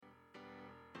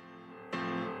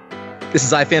This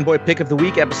is iFanboy Pick of the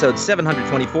Week, episode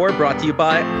 724, brought to you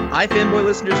by iFanboy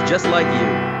listeners just like you.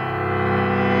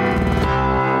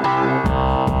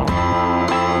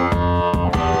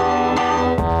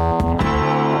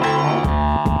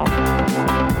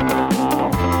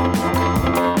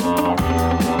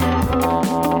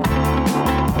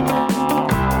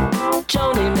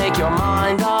 Joni, make your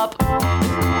mind up.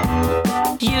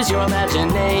 Use your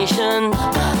imagination.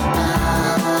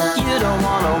 You don't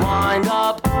want to wind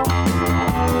up.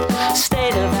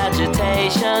 State of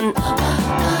agitation.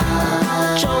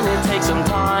 Joni, take some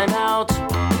time out.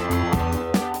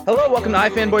 Hello, welcome to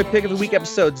iFanboy Pick of the Week,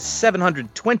 episode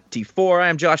 724. I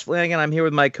am Josh Flanagan. I'm here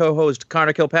with my co-host,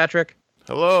 Connor Kilpatrick.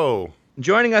 Hello.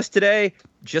 Joining us today,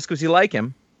 just because you like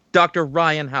him, Dr.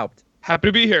 Ryan Haupt. Happy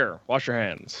to be here. Wash your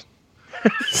hands.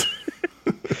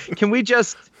 Can we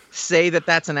just say that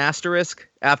that's an asterisk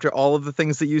after all of the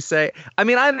things that you say? I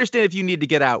mean, I understand if you need to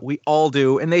get out. We all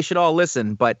do, and they should all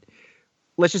listen, but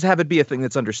let's just have it be a thing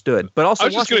that's understood. But also, I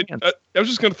was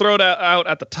just gonna throw it out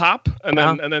at the top and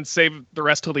then save the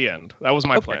rest till the end. That was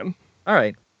my plan. All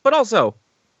right, but also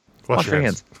Wash your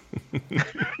hands.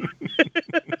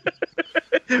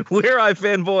 We're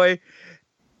iFanboy,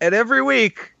 and every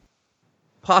week,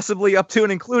 possibly up to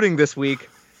and including this week,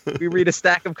 we read a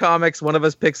stack of comics. One of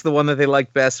us picks the one that they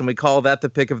like best, and we call that the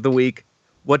pick of the week.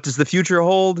 What does the future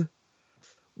hold?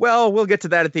 Well, we'll get to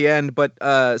that at the end, but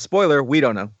spoiler, we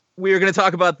don't know. We are going to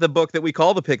talk about the book that we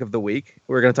call the pick of the week.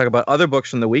 We're going to talk about other books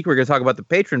from the week. We're going to talk about the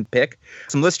patron pick,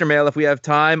 some listener mail if we have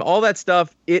time, all that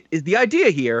stuff. It is the idea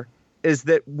here is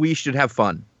that we should have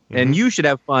fun, and you should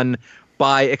have fun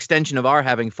by extension of our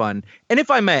having fun. And if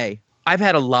I may, I've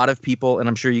had a lot of people, and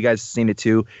I'm sure you guys have seen it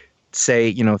too,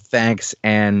 say, thanks,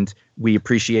 and we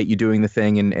appreciate you doing the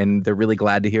thing, and they're really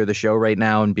glad to hear the show right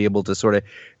now and be able to sort of,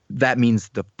 that means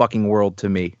the fucking world to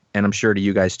me, and I'm sure to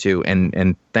you guys too,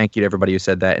 and thank you to everybody who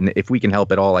said that, and if we can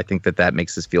help at all, I think that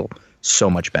makes us feel so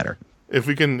much better. If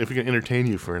we can entertain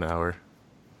you for an hour,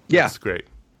 that's great.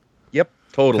 Yep,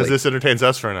 totally. Because this entertains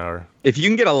us for an hour. If you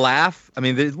can get a laugh, I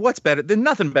mean, what's better? There's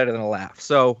nothing better than a laugh,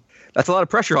 so that's a lot of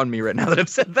pressure on me right now that I've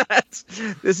said that.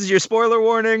 This is your spoiler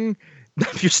warning.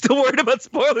 If you're still worried about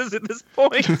spoilers at this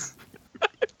point.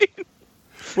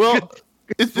 Well,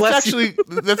 it's actually,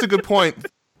 that's a good point.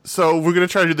 So we're going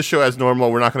to try to do the show as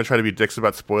normal. We're not going to try to be dicks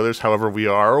about spoilers. However, we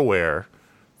are aware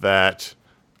that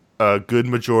a good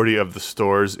majority of the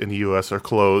stores in the U.S. are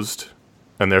closed,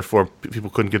 and therefore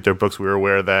people couldn't get their books. We were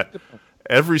aware that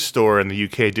every store in the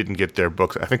U.K. didn't get their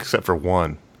books, I think except for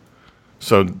one.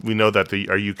 So we know that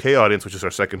our UK audience, which is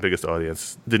our second biggest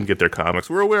audience, didn't get their comics.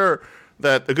 We're aware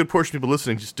that a good portion of people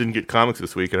listening just didn't get comics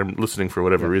this week and are listening for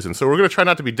whatever reason. So we're going to try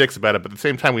not to be dicks about it, but at the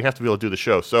same time, we have to be able to do the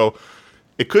show. So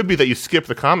it could be that you skip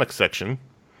the comics section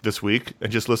this week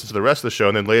and just listen to the rest of the show,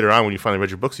 and then later on when you finally read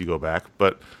your books, you go back.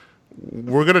 But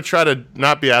we're going to try to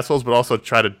not be assholes, but also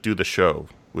try to do the show,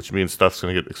 which means stuff's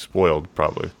going to get spoiled,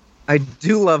 probably. I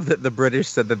do love that the British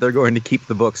said that they're going to keep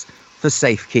the books for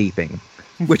safekeeping,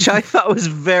 which I thought was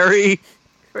very,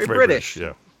 very British.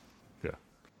 Yeah.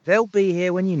 They'll be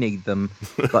here when you need them,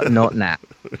 but not now.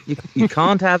 You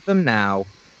can't have them now.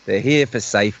 They're here for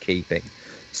safekeeping.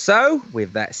 So,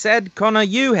 with that said, Connor,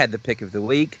 you had the pick of the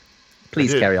week.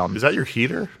 Please carry on. Is that your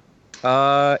heater?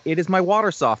 It is my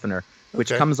water softener,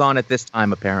 which comes on at this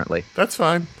time, apparently. That's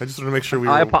fine. I just want to make sure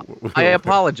I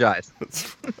apologize.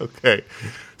 Okay.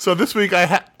 So this week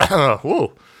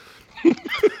whoa.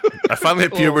 I finally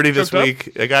hit puberty this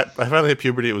week. I finally hit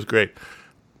puberty. It was great.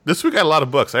 This week I had a lot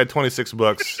of books. I had 26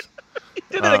 books.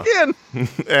 You did it again.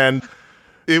 And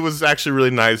it was actually really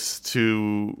nice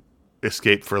to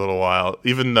escape for a little while.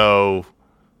 Even though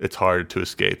it's hard to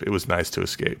escape, it was nice to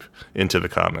escape into the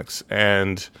comics.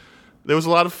 And there was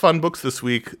a lot of fun books this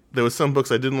week. There was some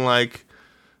books I didn't like,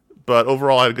 but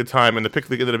overall I had a good time. And the pick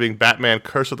ended up being Batman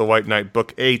Curse of the White Knight,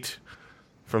 Book 8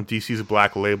 from DC's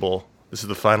Black Label. This is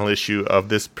the final issue of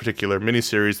this particular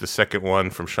miniseries, the second one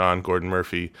from Sean Gordon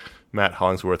Murphy, Matt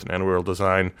Hollingsworth, and Anne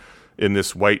Design in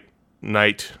this White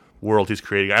Knight world he's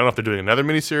creating. I don't know if they're doing another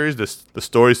miniseries. The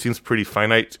story seems pretty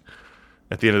finite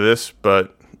at the end of this,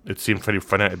 but it seemed pretty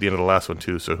finite at the end of the last one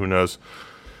too, so who knows.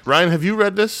 Ryan, have you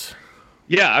read this?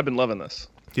 Yeah, I've been loving this.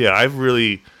 Yeah, I've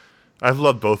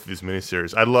loved both of these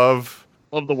miniseries. I love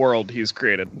the world he's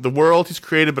created.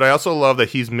 But I also love that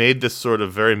he's made this sort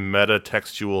of very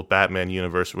meta-textual Batman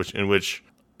universe in which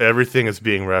everything is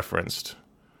being referenced.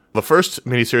 The first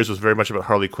miniseries was very much about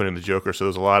Harley Quinn and the Joker, so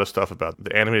there's a lot of stuff about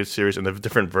the animated series and the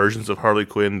different versions of Harley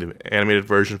Quinn, the animated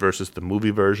version versus the movie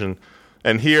version.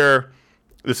 And here,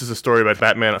 This is a story about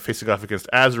Batman facing off against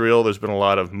Azrael. There's been a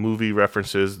lot of movie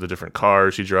references, the different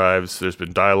cars he drives. There's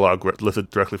been dialogue lifted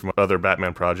directly from other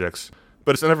Batman projects.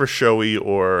 But it's never showy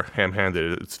or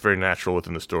ham-handed. It's very natural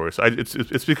within the story. So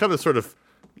it's become a sort of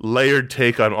layered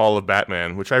take on all of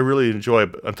Batman, which I really enjoy,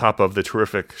 on top of the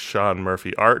terrific Sean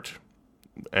Murphy art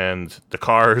and the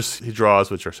cars he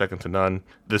draws, which are second to none.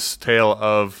 This tale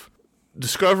of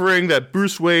discovering that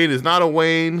Bruce Wayne is not a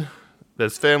Wayne, that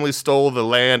his family stole the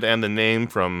land and the name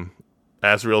from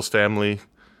Azrael's family,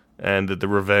 and the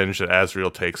revenge that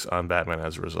Azrael takes on Batman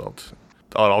as a result.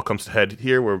 It all comes to head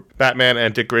here, where Batman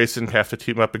and Dick Grayson have to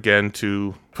team up again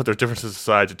to put their differences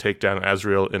aside to take down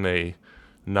Azrael in a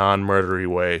non-murdery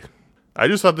way. I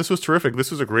just thought this was terrific.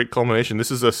 This was a great culmination.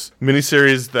 This is a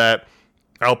miniseries that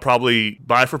I'll probably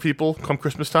buy for people come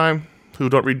Christmas time who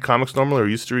don't read comics normally or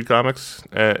used to read comics.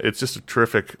 It's just a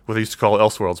terrific, what they used to call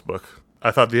Elseworlds book.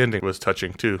 I thought the ending was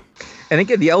touching, too. And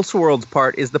again, the Elseworlds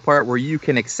part is the part where you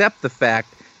can accept the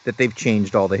fact that they've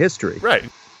changed all the history. Right.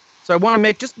 So I want to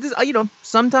make just this,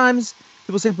 sometimes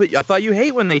people say, but I thought you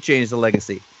hate when they changed the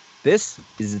legacy. This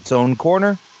is its own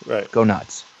corner. Right. Go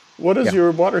nuts. What does your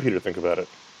water heater think about it?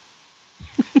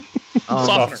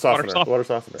 Softener. Water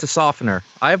softener. It's a softener.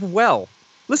 I have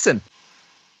listen,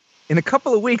 in a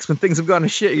couple of weeks when things have gone to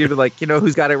shit, you'll be like,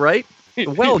 who's got it right? The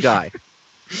well guy.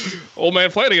 Old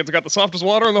man Flanagan's got the softest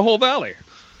water in the whole valley.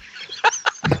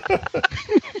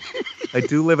 I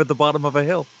do live at the bottom of a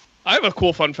hill. I have a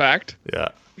cool fun fact. Yeah.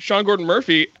 Sean Gordon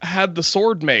Murphy had the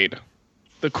sword made.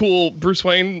 The cool Bruce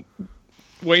Wayne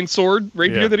sword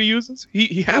rapier that he uses.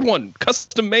 He had one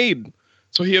custom made.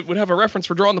 So he would have a reference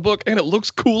for drawing the book, and it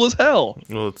looks cool as hell.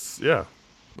 Well, well,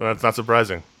 that's not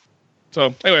surprising.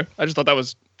 So anyway, I just thought that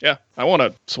was, I want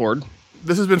a sword.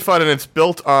 This has been fun, and it's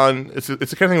built on, it's the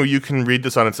kind of thing where you can read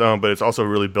this on its own, but it's also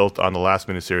really built on the last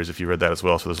miniseries if you read that as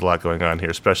well, so there's a lot going on here,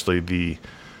 especially the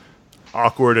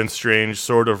awkward and strange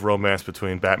sort of romance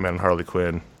between Batman and Harley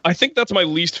Quinn. I think that's my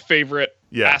least favorite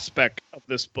aspect of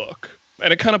this book.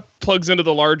 And it kind of plugs into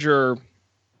the larger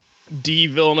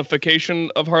de-villainification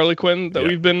of Harley Quinn that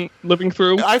we've been living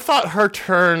through. I thought her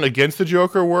turn against the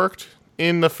Joker worked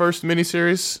in the first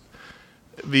miniseries.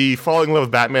 The falling in love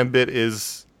with Batman bit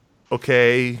is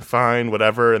okay, fine,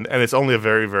 whatever, and it's only a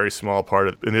very, very small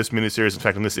part in this miniseries. In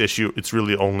fact, in this issue, it's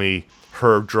really only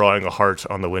her drawing a heart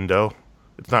on the window.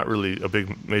 It's not really a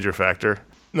big major factor.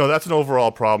 No, that's an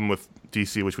overall problem with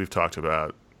DC, which we've talked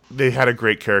about. They had a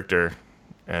great character,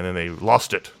 and then they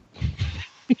lost it.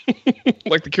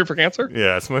 Like the Cure for Cancer?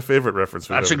 Yeah, it's my favorite reference.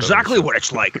 That's exactly what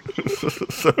it's like.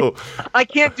 So I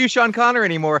can't do Sean Connery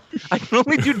anymore. I can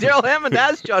only do Daryl Hammond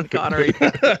as Sean Connery.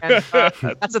 And,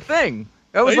 that's a thing.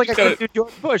 That was like I couldn't do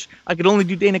George Bush. I could only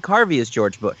do Dana Carvey as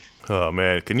George Bush. Oh,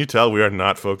 man. Can you tell we are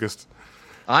not focused?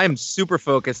 I'm super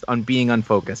focused on being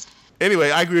unfocused.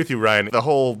 Anyway, I agree with you, Ryan. The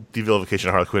whole devilification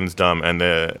of Harley Quinn is dumb, and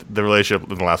the relationship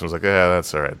in the last one was like,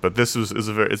 that's all right. But this is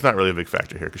it's not really a big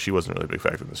factor here, because she wasn't really a big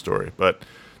factor in the story. But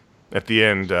at the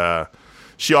end,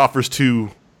 she offers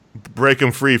to break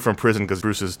him free from prison because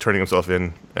Bruce is turning himself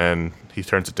in, and he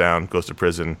turns it down, goes to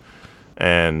prison,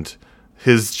 and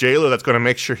his jailer that's going to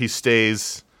make sure he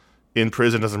stays in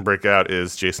prison, doesn't break out,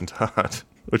 is Jason Todd,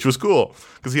 which was cool,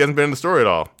 because he hasn't been in the story at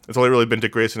all. It's only really been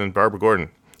Dick Grayson and Barbara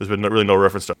Gordon. There's been really no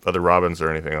reference to other Robins or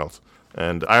anything else.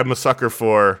 And I'm a sucker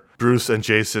for Bruce and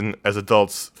Jason as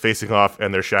adults facing off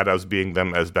and their shadows being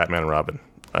them as Batman and Robin.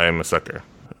 I am a sucker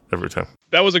every time.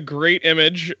 That was a great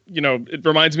image. It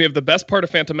reminds me of the best part of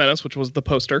Phantom Menace, which was the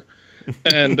poster.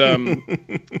 And I'm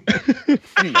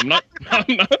not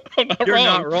You're wrong.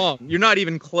 not wrong. You're not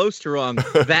even close to wrong.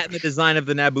 That and the design of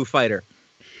the Naboo fighter.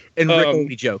 And Rick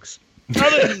Only jokes.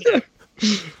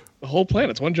 The whole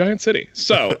planet's one giant city.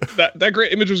 So that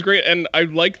great image was great, and I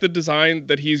like the design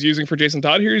that he's using for Jason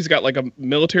Todd here. He's got like a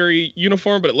military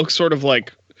uniform, but it looks sort of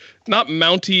like not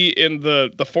Mountie in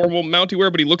the formal Mountie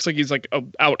wear, but he looks like he's like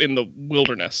out in the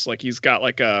wilderness. Like he's got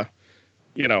like a,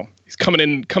 he's coming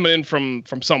in from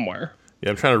somewhere. Yeah,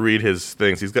 I'm trying to read his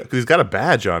things. He's got a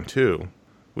badge on too,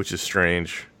 which is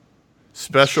strange.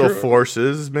 Special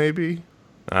Forces, maybe?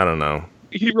 I don't know.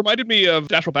 He reminded me of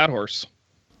Dashiell Badhorse.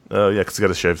 Oh, yeah, because he's got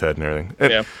a shaved head and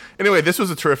everything. Anyway, this was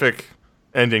a terrific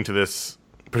ending to this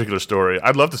particular story.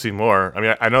 I'd love to see more. I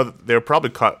mean, I know that they were probably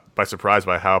caught by surprise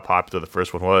by how popular the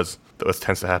first one was. That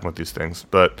tends to happen with these things.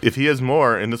 But if he has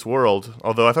more in this world,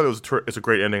 although I thought it's a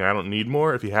great ending, I don't need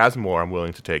more. If he has more, I'm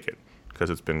willing to take it, because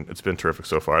it's been terrific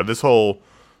so far. This whole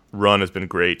run has been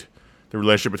great. The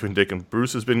relationship between Dick and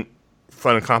Bruce has been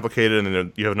fun and complicated, and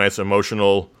then you have a nice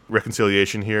emotional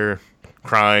reconciliation here.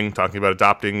 Crying, talking about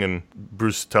adopting, and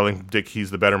Bruce telling Dick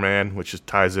he's the better man, which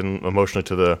ties in emotionally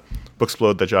to the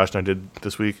Booksplode that Josh and I did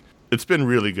this week. it's been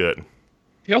really good.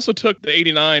 He also took the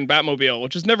 '89 Batmobile,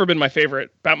 which has never been my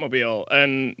favorite Batmobile,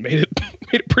 and made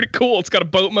it pretty cool. It's got a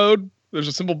boat mode. There's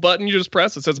a simple button you just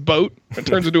press. It says boat. It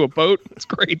turns into a boat. It's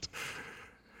great.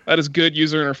 That is good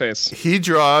user interface. He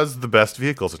draws the best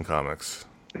vehicles in comics.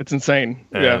 It's insane.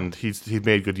 And he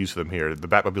made good use of them here. The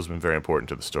Batmobile's been very important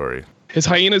to the story. His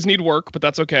hyenas need work, but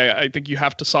that's okay. I think you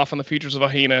have to soften the features of a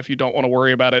hyena if you don't want to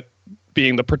worry about it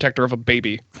being the protector of a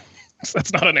baby.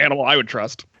 That's not an animal I would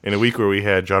trust. In a week where we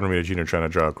had John Romita Jr. trying to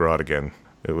draw Grodd again,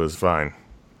 it was fine.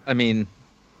 I mean,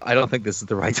 I don't think this is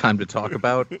the right time to talk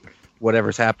about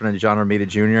whatever's happening to John Romita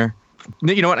Jr.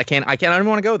 You know what? I don't even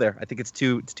want to go there. I think it's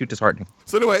too disheartening.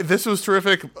 So anyway, this was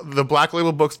terrific. The Black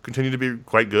Label books continue to be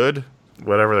quite good.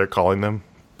 Whatever they're calling them.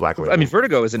 Black Label. I mean,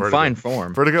 Vertigo is in fine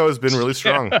form. Vertigo has been really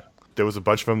strong. There was a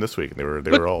bunch of them this week, and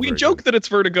they were all. We joke that it's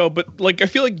Vertigo, but like I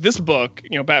feel like this book,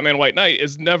 Batman White Knight,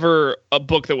 is never a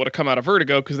book that would have come out of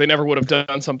Vertigo because they never would have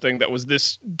done something that was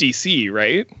this DC,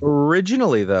 right?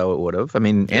 Originally, though, it would have. I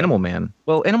mean, Animal Man.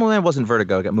 Well, Animal Man wasn't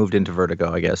Vertigo; it got moved into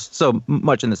Vertigo, I guess. So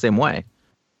much in the same way.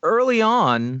 Early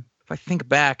on, if I think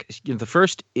back, the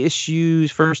first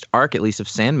arc at least of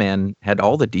Sandman had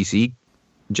all the DC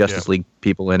Justice League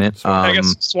people in it. I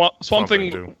guess Swamp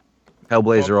Thing.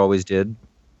 Hellblazer always did.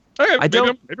 Okay, I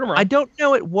don't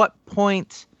know at what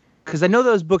point, because I know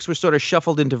those books were sort of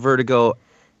shuffled into Vertigo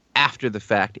after the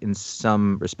fact in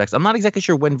some respects. I'm not exactly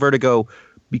sure when Vertigo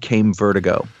became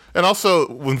Vertigo. And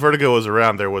also, when Vertigo was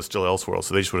around, there was still Elseworlds,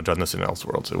 so they just would have done this in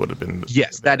Elseworlds. It would have been...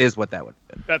 Yes, that is what that would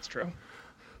have been. That's true.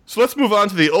 So let's move on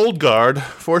to the Old Guard,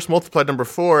 Force Multiplied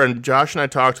 #4, and Josh and I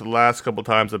talked the last couple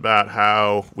times about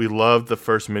how we loved the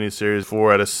first miniseries.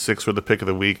 4 out of 6 were the pick of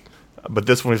the week, but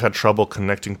this one we've had trouble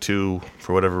connecting to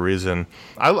for whatever reason.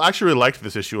 I actually really liked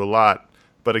this issue a lot,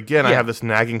 but again, I have this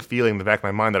nagging feeling in the back of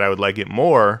my mind that I would like it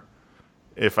more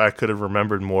if I could have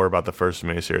remembered more about the first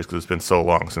miniseries, because it's been so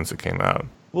long since it came out.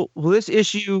 Well, this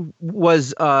issue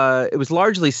was it was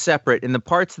largely separate in the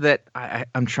parts that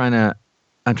I'm trying to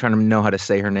know how to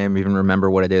say her name, even remember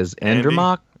what it is.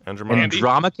 Andromache?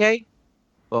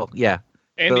 Well, yeah.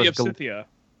 Andy of Scythia.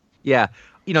 Yeah.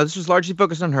 This was largely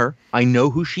focused on her. I know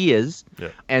who she is. Yeah.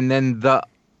 And then the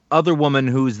other woman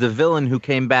who's the villain who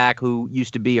came back, who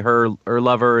used to be her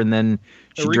lover, and then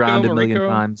she drowned a million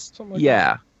times.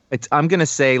 I'm going to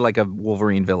say like a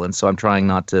Wolverine villain, so I'm trying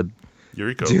not to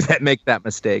make that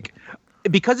mistake.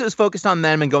 Because it was focused on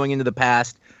them and going into the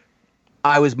past,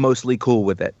 I was mostly cool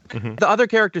with it. Mm-hmm. The other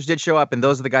characters did show up, and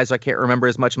those are the guys I can't remember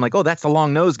as much. I'm like, oh, that's the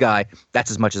long nose guy. That's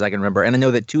as much as I can remember. And I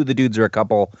know that 2 of the dudes are a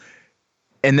couple,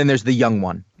 and then there's the young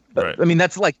one. But, right. I mean,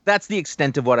 that's the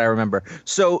extent of what I remember.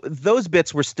 So those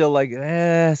bits were still like,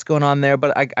 what's going on there?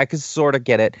 But I could sort of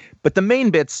get it. But the main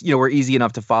bits, were easy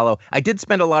enough to follow. I did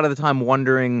spend a lot of the time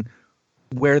wondering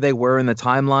where they were in the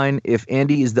timeline. If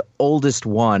Andy is the oldest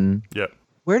one. Yep.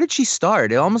 Where did she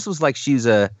start? It almost was like she's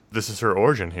This is her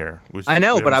origin here. I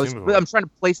know, but I'm trying to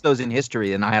place those in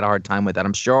history, and I had a hard time with that.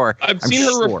 I'm sure. I've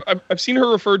seen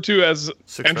her referred to as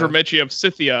Andromache of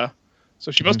Scythia,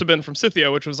 so she must have been from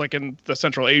Scythia, which was like in the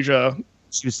Central Asia.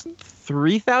 She was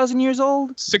 3,000 years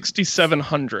old.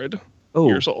 6,700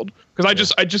 years old.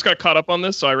 Because I just got caught up on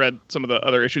this, so I read some of the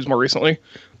other issues more recently.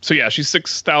 So yeah, she's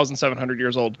 6,700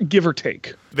 years old, give or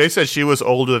take. They said she was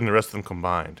older than the rest of them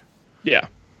combined. Yeah.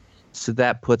 So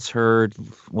that puts her,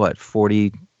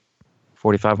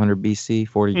 4,500 BC?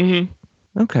 40?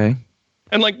 Mm-hmm. Okay.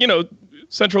 And the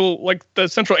Central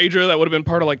Asia, that would have been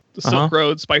part of the Silk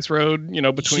Road, Spice Road,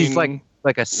 between... She's like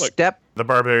a steppe. The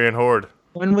barbarian horde.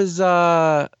 When was,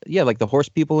 the horse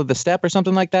people of the steppe or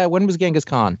something like that? When was Genghis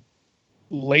Khan?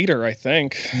 Later, I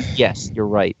think. Yes, you're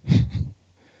right.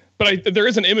 But there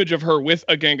is an image of her with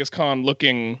a Genghis Khan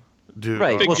looking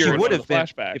right. Well, she would have been,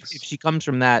 if she comes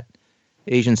from that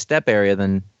Asian steppe area,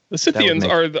 then the Scythians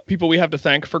are the people we have to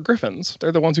thank for griffins.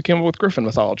 They're the ones who came up with griffin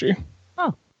mythology.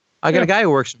 Oh, I got a guy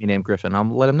who works for me named Griffin. I'll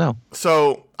let him know.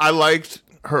 So I liked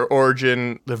her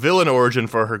origin. The villain origin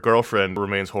for her girlfriend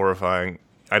remains horrifying.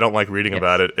 I don't like reading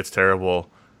about it. It's terrible.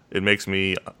 It makes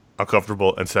me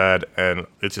uncomfortable and sad, and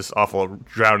it's just awful,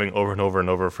 drowning over and over and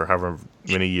over for however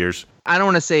many years. I don't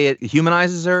want to say it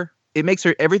humanizes her. It makes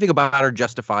her everything about her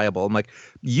justifiable. I'm like,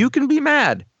 you can be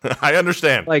mad. I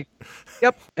understand.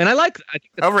 Yep. And I think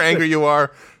however angry you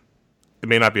are, it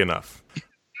may not be enough.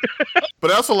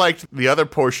 But I also liked the other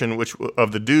portion, which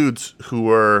of the dudes who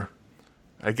were,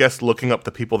 I guess, looking up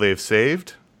the people they've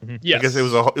saved. Mm-hmm. Yes. I guess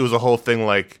it was a whole thing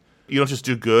like, you don't just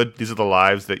do good. These are the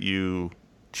lives that you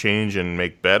change and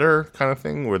make better, kind of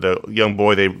thing. Where the young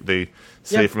boy they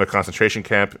saved from a concentration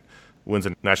camp wins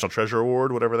a National Treasure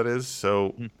Award, whatever that is.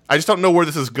 So I just don't know where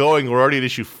this is going. We're already at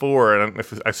issue 4, and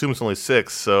I assume it's only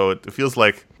 6, so it feels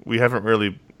like we haven't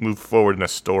really moved forward in a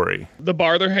story. The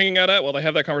bar they're hanging out at while they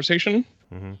have that conversation,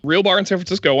 real bar in San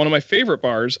Francisco, one of my favorite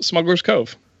bars, Smuggler's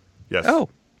Cove. Yes. Oh,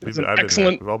 It's an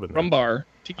excellent rum bar.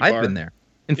 Tiki bar. I've been there.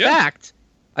 In fact,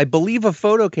 I believe a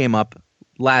photo came up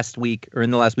last week or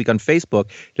in the last week on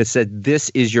Facebook that said, "This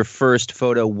is your first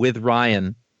photo with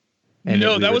Ryan." And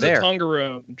No, we that were was there. at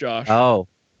Tongariro, Josh. Oh,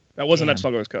 that wasn't damn. at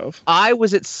Smuggler's Cove. I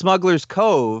was at Smuggler's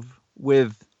Cove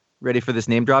with, ready for this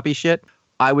name droppy shit?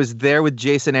 I was there with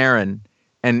Jason Aaron,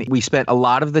 and we spent a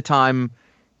lot of the time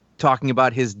talking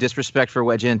about his disrespect for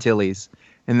Wedge Antilles.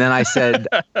 And then I said,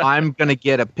 I'm going to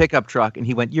get a pickup truck. And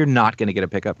he went, you're not going to get a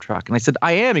pickup truck. And I said,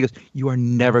 I am. He goes, you are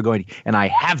never going to. And I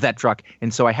have that truck.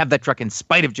 And so I have that truck in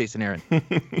spite of Jason Aaron.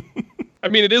 I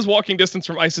mean, it is walking distance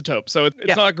from Isotope, so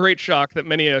it's not a great shock that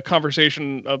many a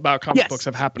conversation about comic books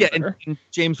have happened there. And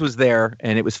James was there,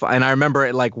 and it was fun. And I remember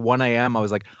at like 1 a.m., I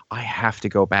was like, I have to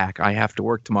go back. I have to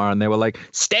work tomorrow. And they were like,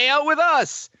 stay out with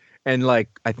us. And like,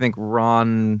 I think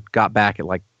Ron got back at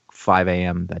like 5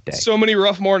 a.m. that day. So many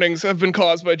rough mornings have been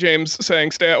caused by James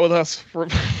saying, stay out with us for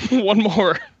one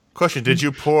more. Question, did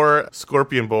you pour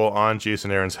Scorpion Bowl on Jason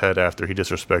Aaron's head after he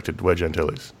disrespected Wedge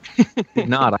Antilles? Did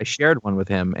not. I shared one with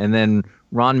him, and then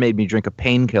Ron made me drink a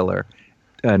painkiller,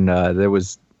 and there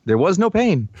was no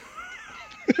pain.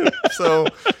 So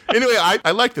anyway,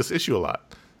 I like this issue a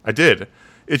lot. I did.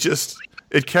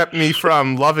 It kept me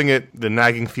from loving it, the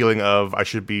nagging feeling of I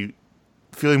should be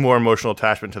feeling more emotional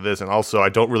attachment to this, and also I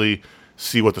don't really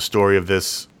see what the story of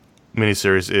this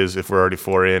miniseries is if we're already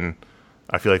 4 in.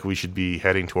 I feel like we should be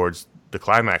heading towards the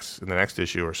climax in the next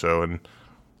issue or so, and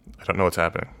I don't know what's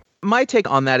happening. My take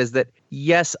on that is that,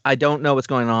 yes, I don't know what's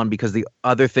going on because the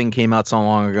other thing came out so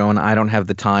long ago, and I don't have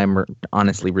the time or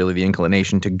honestly really the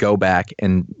inclination to go back.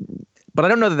 But I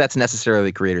don't know that that's necessarily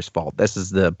the creator's fault. This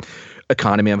is the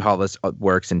economy of how this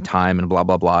works and time and blah,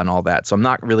 blah, blah and all that. So I'm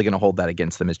not really going to hold that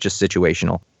against them. It's just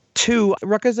situational. 2,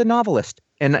 Rucka's a novelist,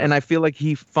 and I feel like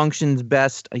he functions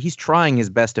best. He's trying his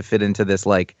best to fit into this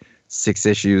like 6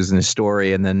 issues in a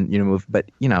story and then, move. But,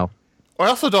 I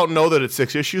also don't know that it's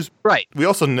 6 issues. Right. We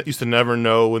also used to never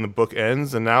know when the book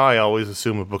ends, and now I always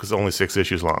assume a book is only 6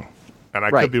 issues long. And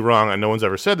I could be wrong, and no one's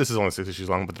ever said this is only 6 issues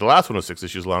long, but the last one was 6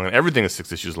 issues long, and everything is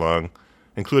 6 issues long,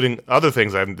 including other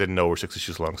things I didn't know were 6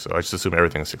 issues long, so I just assume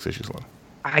everything is 6 issues long.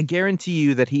 I guarantee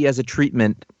you that he has a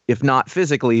treatment, if not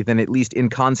physically, then at least in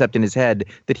concept in his head,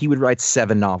 that he would write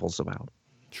 7 novels about.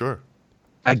 Sure.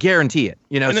 I guarantee it.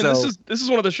 And then this is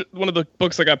one of the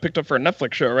books that got picked up for a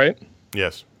Netflix show, right?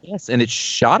 Yes. Yes, and it's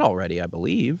shot already, I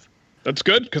believe. That's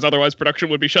good, because otherwise production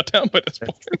would be shut down by this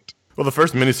point. Well, the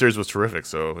first miniseries was terrific,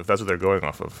 so if that's what they're going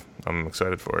off of, I'm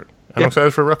excited for it. I'm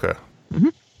excited for Rucka. Mm-hmm.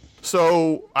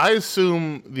 So I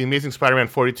assume The Amazing Spider-Man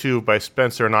 42 by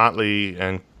Spencer and Otley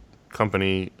and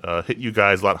company hit you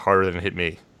guys a lot harder than it hit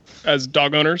me. As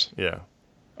dog owners? Yeah.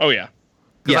 Oh, yeah.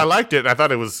 Because I liked it, and I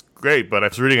thought it was great, but I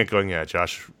was reading it going, yeah,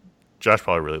 Josh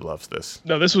probably really loves this.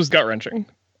 No, this was gut-wrenching,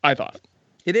 I thought.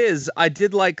 It is. I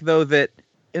did like, though, that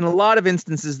in a lot of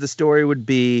instances, the story would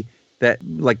be that,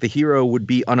 like, the hero would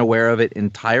be unaware of it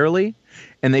entirely,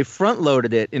 and they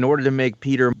front-loaded it in order to make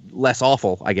Peter less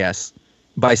awful, I guess,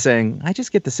 by saying, I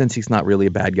just get the sense he's not really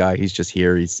a bad guy. He's just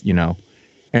here. He's,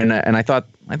 And I thought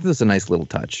this was a nice little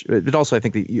touch. But also, I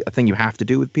think a thing you have to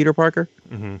do with Peter Parker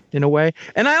in a way.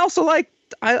 And I also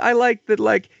I like that,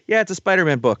 like, yeah, it's a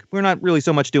Spider-Man book. We're not really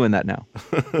so much doing that now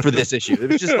for this issue. It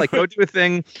was just like, go do a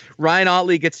thing. Ryan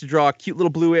Otley gets to draw cute little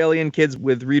blue alien kids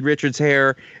with Reed Richards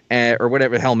hair or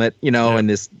whatever helmet, and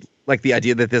this, like, the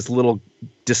idea that this little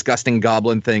disgusting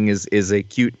goblin thing is a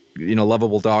cute,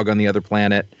 lovable dog on the other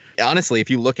planet. Honestly, if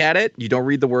you look at it, you don't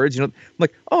read the words, I'm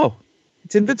like, oh,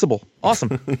 it's invincible.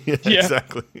 Awesome. Yeah,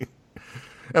 exactly.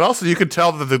 And also, you could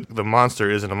tell that the monster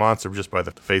isn't a monster just by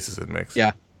the faces it makes.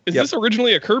 Yeah. Is this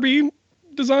originally a Kirby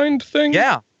designed thing?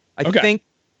 Yeah. I think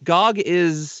Gog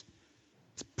is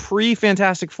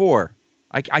pre-Fantastic Four.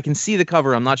 I can see the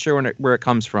cover. I'm not sure where it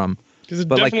comes from. Because it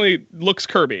definitely looks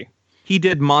Kirby. He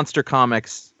did Monster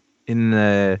Comics in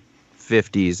the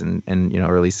 50s and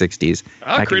early 60s.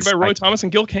 Created by Roy Thomas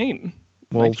and Gil Kane.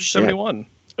 Well, 1971.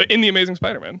 In The Amazing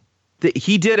Spider-Man.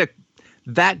 He did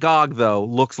that Gog, though,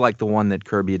 looks like the one that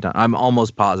Kirby had done. I'm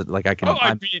almost positive. Like, I can.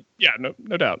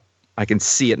 No doubt. I can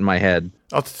see it in my head.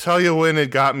 I'll tell you when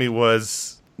it got me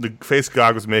was the face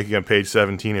Gog was making on page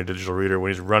 17 in Digital Reader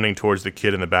when he's running towards the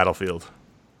kid in the battlefield.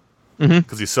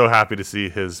 Because he's so happy to see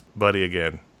his buddy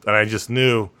again. And I just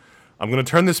knew, I'm going to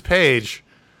turn this page,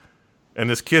 and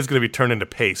this kid's going to be turned into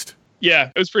paste.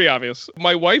 Yeah, it was pretty obvious.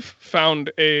 My wife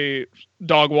found a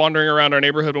dog wandering around our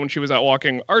neighborhood when she was out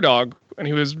walking our dog, and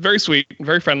he was very sweet and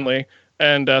very friendly.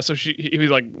 And so he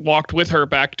like walked with her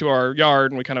back to our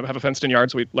yard, and we kind of have a fenced-in yard,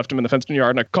 so we left him in the fenced-in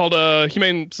yard. And I called a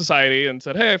Humane Society and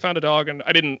said, "Hey, I found a dog," and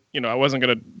I didn't, I wasn't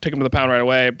gonna take him to the pound right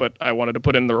away, but I wanted to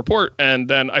put in the report. And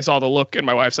then I saw the look in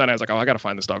my wife's eye, and I was like, "Oh, I gotta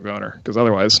find this dog owner, because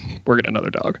otherwise we're getting another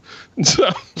dog." And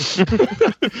so,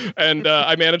 and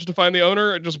I managed to find the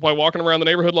owner just by walking around the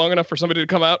neighborhood long enough for somebody to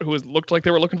come out who looked like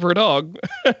they were looking for a dog.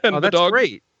 And that's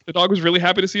great. The dog was really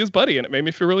happy to see his buddy, and it made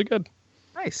me feel really good.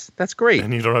 Nice. That's great.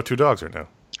 And you don't have 2 dogs right now.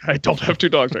 I don't have 2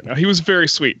 dogs right now. He was very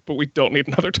sweet, but we don't need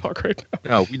another dog right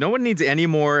now. No one needs any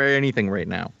more anything right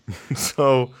now.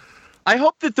 So I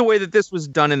hope that the way that this was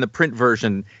done in the print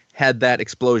version had that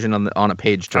explosion on a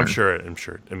page turn. I'm sure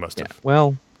it must have. Yeah.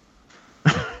 Well,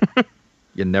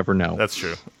 you never know. That's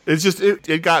true. It's just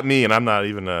it got me, and I'm not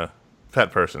even a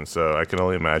pet person, so I can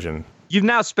only imagine. You've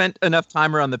now spent enough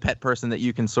time around the pet person that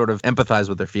you can sort of empathize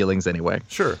with their feelings anyway.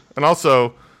 Sure. And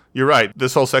also, you're right.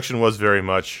 This whole section was very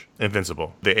much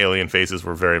Invincible. The alien faces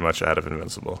were very much out of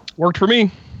Invincible. Worked for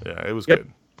me. Yeah, it was good.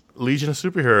 Legion of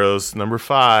Superheroes, number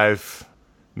 5,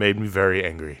 made me very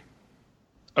angry.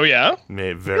 Oh, yeah?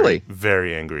 Really?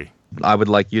 Very angry. I would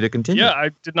like you to continue. Yeah, I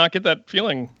did not get that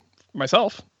feeling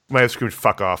myself. Might have screamed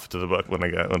 "fuck off" to the book when I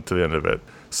got to the end of it.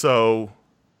 So,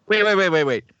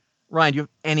 Wait. Ryan, do you have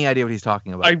any idea what he's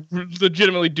talking about? I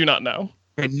legitimately do not know.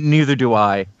 Okay, neither do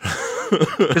I.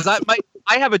 Because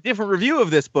I have a different review of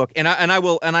this book, and I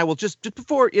will just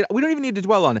before we don't even need to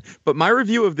dwell on it. But my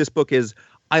review of this book is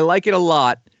I like it a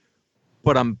lot,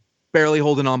 but I'm barely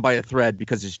holding on by a thread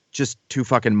because it's just too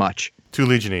fucking much. Too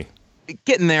Legion-y.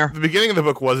 Getting there. The beginning of the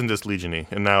book wasn't just Legion-y,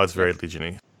 and now it's very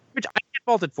Legion-y. Which I get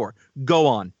faulted for. Go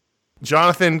on.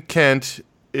 Jonathan Kent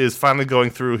is finally going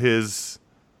through his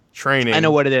training. I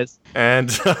know what it is. And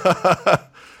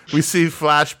we see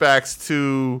flashbacks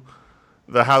to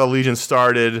how the Legion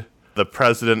started. The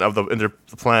president of the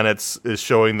Interplanets is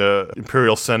showing the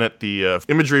Imperial Senate the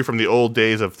imagery from the old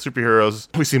days of superheroes.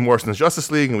 We see Morrison's Justice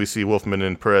League, and we see Wolfman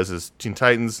and Perez's Teen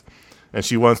Titans. And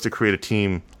she wants to create a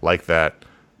team like that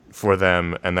for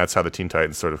them, and that's how the Teen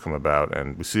Titans sort of come about.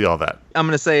 And we see all that. I'm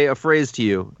going to say a phrase to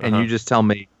you, and you just tell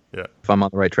me if I'm on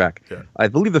the right track. Yeah. I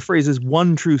believe the phrase is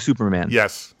 "one true Superman."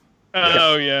 Yes.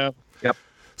 Oh, yeah. Yep.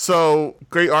 So,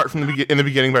 great art from in the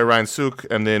beginning by Ryan Sook,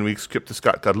 and then we skip to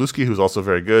Scott Godlewski, who's also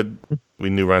very good. We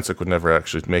knew Ryan Sook would never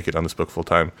actually make it on this book full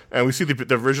time. And we see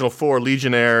the original 4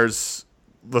 Legionnaires,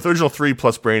 the original 3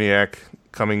 plus Brainiac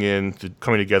coming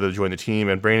together to join the team,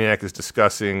 and Brainiac is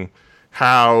discussing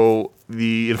how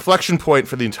the inflection point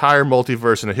for the entire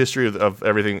multiverse and the history of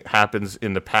everything happens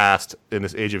in the past in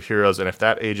this age of heroes, and if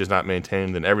that age is not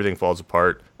maintained, then everything falls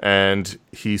apart. And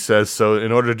he says, so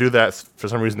in order to do that, for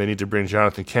some reason they need to bring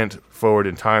Jonathan Kent forward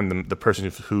in time, the person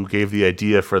who gave the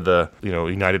idea for the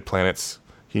United Planets.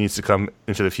 He needs to come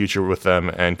into the future with them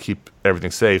and keep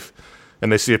everything safe.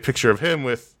 And they see a picture of him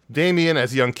with Damian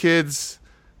as young kids,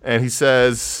 and he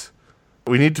says,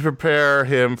 we need to prepare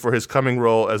him for his coming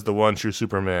role as the one true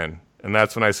Superman. And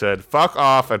that's when I said, fuck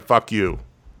off and fuck you.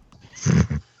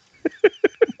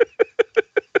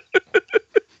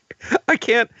 I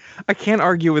can't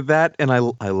argue with that, and I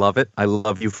love it. I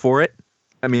love you for it.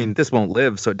 I mean, this won't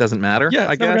live, so it doesn't matter. Yeah,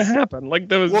 I it's never guess. gonna happen. Like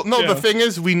there was. Well, no, the thing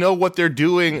is, we know what they're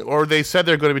doing, or they said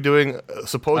they're going to be doing,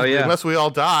 supposedly, unless we all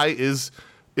die, is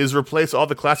replace all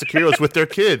the classic heroes with their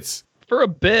kids. For a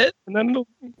bit, and then it'll...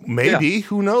 Maybe.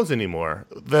 Who knows anymore?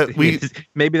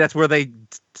 Maybe that's where they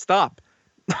stop.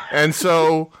 And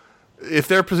so, if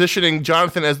they're positioning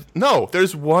Jonathan as... No,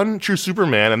 there's one true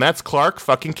Superman, and that's Clark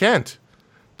fucking Kent.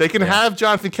 They can have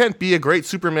Jonathan Kent be a great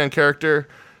Superman character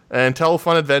and tell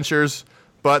fun adventures,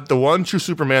 but the one true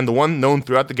Superman, the one known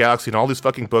throughout the galaxy in all these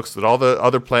fucking books that all the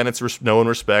other planets know and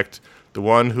respect, the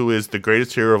one who is the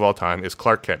greatest hero of all time is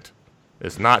Clark Kent.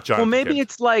 It's not Jonathan. Well, maybe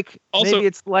Kent.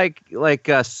 it's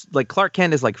like Clark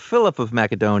Kent is like Philip of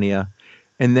Macedonia,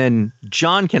 and then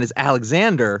John Kent is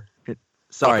Alexander.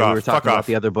 Sorry, we were talking about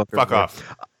the other book. Fuck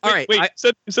off. All right. Wait,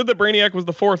 you said that Brainiac was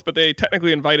the 4th, but they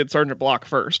technically invited Sergeant Block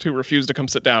first, who refused to come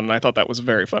sit down, and I thought that was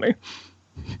very funny.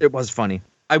 It was funny.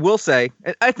 I will say,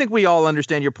 I think we all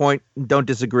understand your point. Don't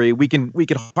disagree. We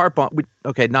could harp on.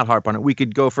 Not harp on it. We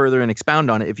could go further and expound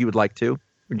on it if you would like to.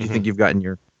 Or do you think you've gotten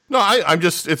your? No, I'm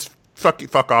just. It's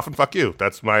fuck off and fuck you.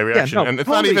 That's my reaction, and it's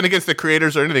not even against the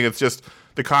creators or anything. It's just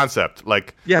the concept.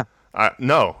 Like, yeah.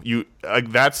 No, you.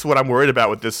 That's what I'm worried about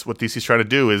with this. What DC's trying to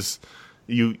do is,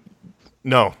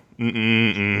 no.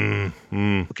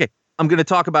 Okay, I'm going to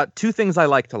talk about 2 things I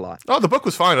liked a lot. Oh, the book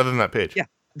was fine, other than that page. Yeah.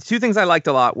 Two things I liked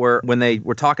a lot were when they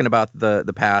were talking about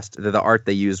the past, the art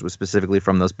they used was specifically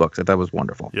from those books. I thought was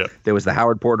wonderful. Yeah. There was the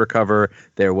Howard Porter cover.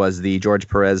 There was the George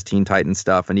Perez Teen Titans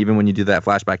stuff. And even when you do that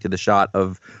flashback to the shot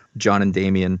of John and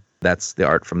Damian, that's the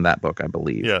art from that book, I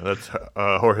believe. Yeah, that's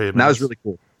Jorge. And that was really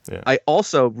cool. Yeah. I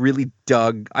also really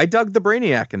dug the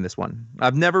Brainiac in this one.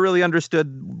 I've never really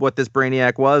understood what this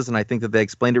Brainiac was, and I think that they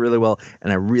explained it really well,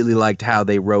 and I really liked how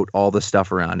they wrote all the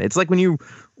stuff around it. It's like when you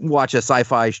watch a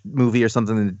sci-fi movie or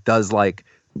something that does like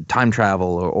time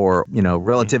travel or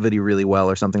relativity really well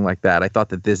or something like that. I thought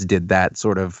that this did that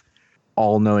sort of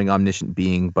all-knowing, omniscient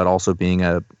being, but also being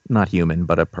a not human,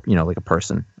 but like a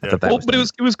person. I thought that but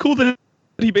it was cool that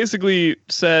he basically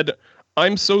said,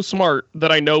 I'm so smart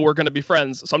that I know we're going to be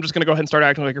friends, so I'm just going to go ahead and start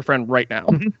acting like your friend right now.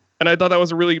 Mm-hmm. And I thought that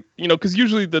was a really, because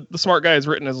usually the smart guy is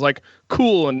written as like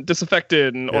cool and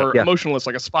disaffected or emotionless,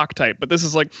 like a Spock type. But this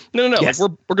is like, no, yes. like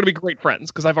we're going to be great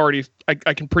friends because I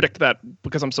can predict that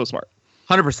because I'm so smart.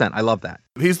 100%. I love that.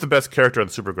 He's the best character on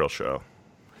the Supergirl show.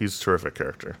 He's a terrific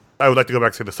character. I would like to go back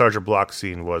and say the Sergeant Block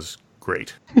scene was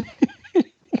great.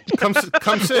 Come sit.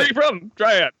 Where are you from?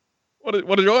 Dryad. Want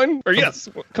to join? Or yes,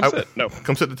 come sit. No,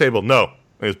 come sit at the table. No,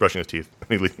 and he's brushing his teeth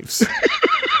and he leaves.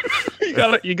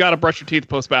 you gotta brush your teeth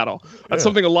post battle. That's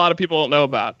something a lot of people don't know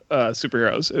about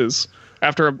superheroes. Is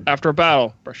after a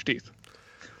battle, brush your teeth.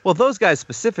 Well, those guys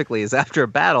specifically is after a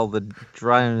battle, the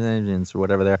dry engines or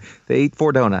whatever they eat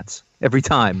 4 donuts every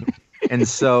time, and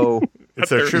so it's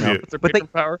their tribute. It's their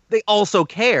but power. They also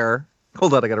care.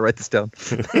 Hold on, I gotta write this down.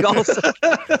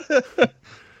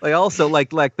 They also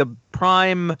like the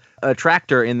prime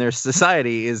attractor in their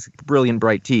society is brilliant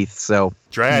bright teeth. So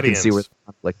Dryadians. You can see where the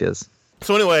conflict is.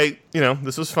 So anyway,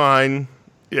 this was fine.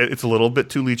 Yeah, it's a little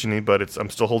bit too legiony, but I'm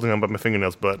still holding on by my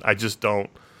fingernails. But I just don't.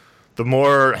 The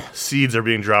more seeds are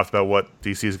being dropped about what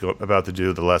DC is about to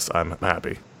do, the less I'm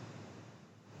happy.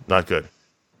 Not good.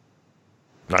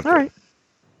 Not good. All right.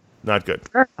 Not good.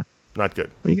 Not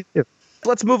good. What are you gonna do?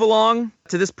 Let's move along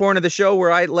to this point of the show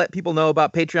where I let people know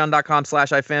about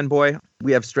patreon.com/ifanboy.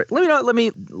 We have let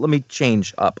me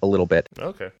change up a little bit.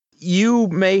 Okay. You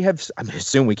may have, I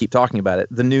assume we keep talking about it,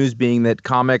 the news being that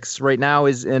comics right now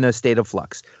is in a state of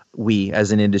flux. We,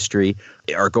 as an industry,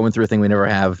 are going through a thing we never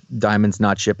have. Diamond's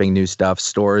not shipping new stuff.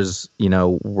 Stores,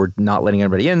 we're not letting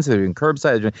anybody in, so they're doing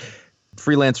curbside.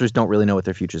 Freelancers don't really know what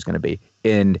their future is going to be.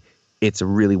 And it's a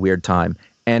really weird time.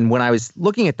 And when I was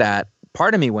looking at that,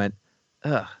 part of me went,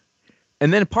 ugh.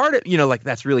 And then part of, like,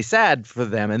 that's really sad for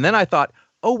them. And then I thought,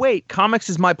 oh, wait, comics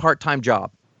is my part-time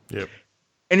job. Yep.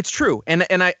 And it's true. And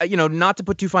I, not to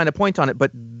put too fine a point on it,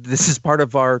 but this is part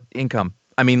of our income.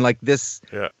 I mean, like, this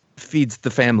feeds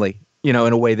the family, in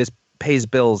a way. This pays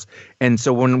bills. And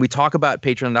so when we talk about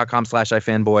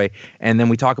patreon.com/ifanboy, and then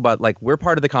we talk about, like, we're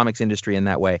part of the comics industry in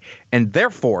that way. And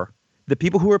therefore, the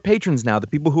people who are patrons now, the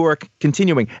people who are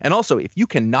continuing, and also if you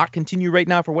cannot continue right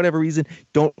now for whatever reason,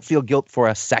 don't feel guilt for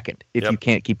a second if you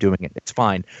can't keep doing it. It's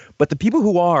fine. But the people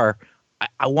who are,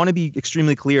 I want to be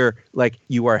extremely clear, like,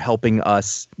 you are helping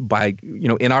us by,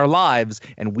 in our lives,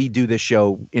 and we do this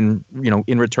show in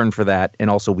return for that, and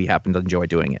also we happen to enjoy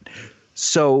doing it.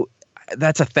 So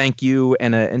that's a thank you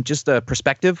and just a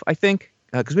perspective, I think,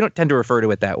 because we don't tend to refer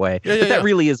to it that way. But that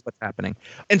really is what's happening.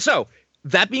 And so,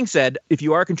 that being said, if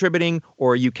you are contributing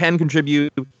or you can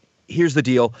contribute, here's the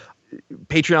deal.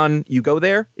 Patreon, you go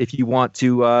there if you want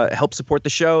to help support the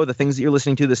show, the things that you're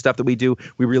listening to, the stuff that we do.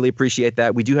 We really appreciate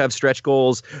that. We do have stretch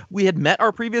goals. We had met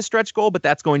our previous stretch goal, but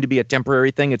that's going to be a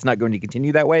temporary thing. It's not going to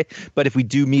continue that way. But if we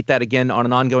do meet that again on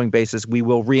an ongoing basis, we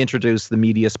will reintroduce the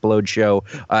Media Splode show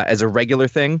as a regular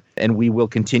thing, and we will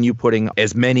continue putting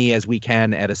as many as we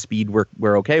can at a speed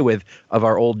we're okay with of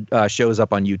our old shows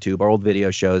up on YouTube, our old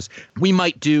video shows. We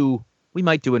might do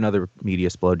another Media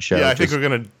Splode show. Yeah, I think we're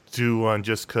gonna do one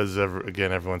just because,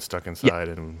 again, everyone's stuck inside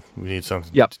and we need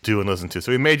something to do and listen to. So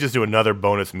we may just do another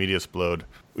bonus Media Splode.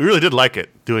 We really did like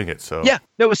doing it. So yeah,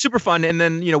 that was super fun. And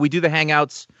then, we do the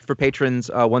Hangouts for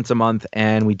patrons once a month,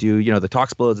 and we do, the Talk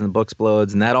Splodes and the Book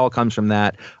Splodes, and that all comes from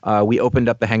that. We opened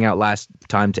up the Hangout last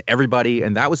time to everybody,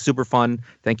 and that was super fun.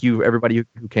 Thank you, everybody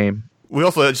who came. We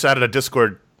also just added a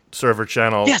Discord server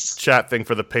channel chat thing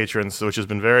for the patrons, which has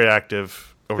been very active.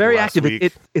 Very active.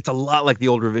 It's a lot like the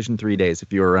old Revision 3 days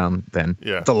if you were around then.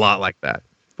 Yeah. It's a lot like that,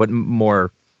 but more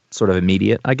sort of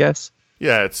immediate, I guess.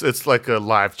 Yeah, it's like a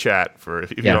live chat for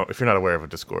if you're not aware of a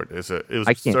Discord. It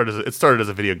started as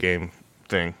a video game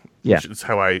thing. Yeah. Which is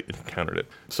how I encountered it.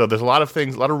 So there's a lot of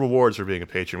rewards for being a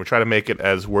patron. We try to make it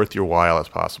as worth your while as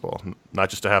possible, not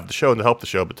just to have the show and to help the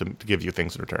show, but to give you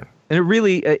things in return. And it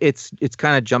really it's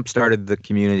kind of jump started the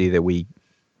community that we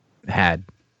had.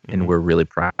 and we're really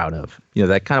proud of.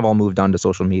 That kind of all moved on to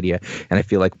social media, and I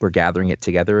feel like we're gathering it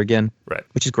together again, Right.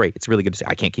 which is great. It's really good to see.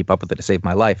 I can't keep up with it to save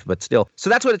my life, but still. So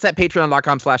that's what it's at,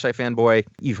 patreon.com/ifanboy.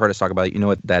 You've heard us talk about it. You know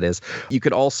what that is. You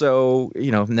could also,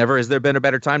 never has there been a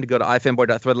better time to go to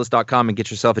ifanboy.threadless.com and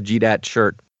get yourself a GDAT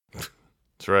shirt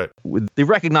That's right. with the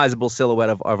recognizable silhouette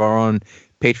of our own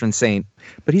patron saint.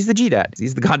 But he's the GDAT.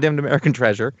 He's the goddamned American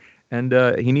treasure. And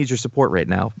he needs your support right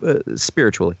now,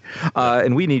 spiritually.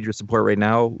 And we need your support right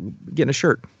now getting a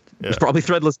shirt. Yeah. Probably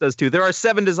Threadless does too. There are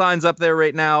 7 designs up there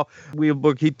right now.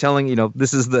 We'll keep telling,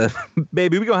 this is the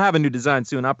baby. We're going to have a new design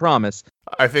soon, I promise.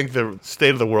 I think the state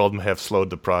of the world may have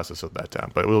slowed the process of that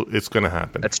down, but it's going to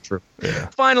happen. That's true. Yeah.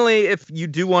 Finally, if you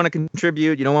do want to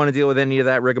contribute, you don't want to deal with any of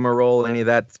that rigmarole, any of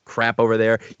that crap over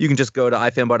there, you can just go to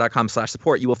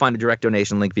ifanboy.com/support. You will find a direct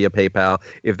donation link via PayPal.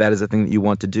 If that is a thing that you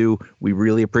want to do, we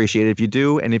really appreciate it if you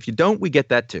do. And if you don't, we get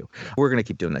that too. We're going to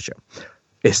keep doing this show.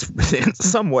 It's in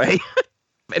some way.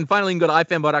 And finally, you can go to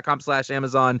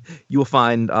ifanboy.com/Amazon. You will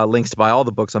find links to buy all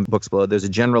the books on Books Below. There's a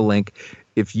general link.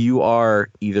 If you are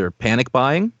either panic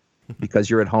buying because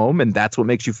you're at home and that's what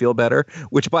makes you feel better,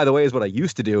 which, by the way, is what I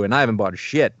used to do, and I haven't bought a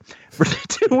shit for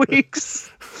 2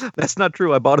 weeks. That's not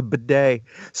true. I bought a bidet.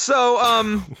 So,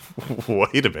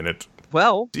 Wait a minute.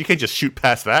 well, You can't just shoot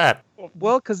past that.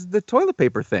 because the toilet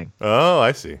paper thing. Oh,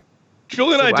 I see.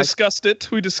 Julie and So I discussed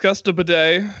it. We discussed a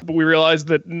bidet, but we realized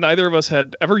that neither of us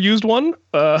had ever used one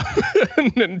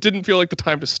and didn't feel like the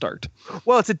time to start.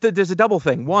 Well, there's a double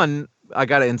thing. One, I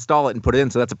got to install it and put it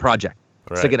in, so that's a project.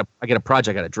 Right. So I get a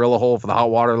project. I got to drill a hole for the hot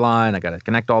water line. I got to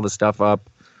connect all this stuff up.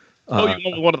 You went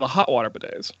with one of the hot water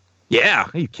bidets. Yeah,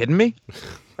 are you kidding me?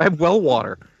 I have well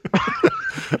water.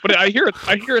 But I hear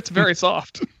it's very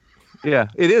soft. Yeah,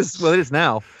 it is. Well, it is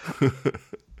now.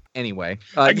 Anyway,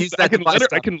 I use that to buy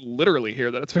stuff. can literally hear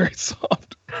that it's very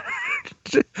soft.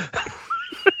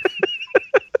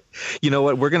 You know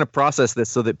what? We're going to process this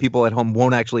so that people at home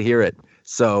won't actually hear it.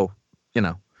 So,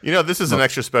 This is an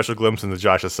extra special glimpse into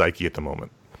Josh's psyche at the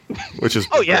moment, which is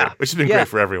Oh, yeah. great, which has been Yeah. great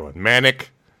for everyone. Manic,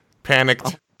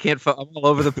 panicked, I'm all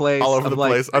over the place. all over the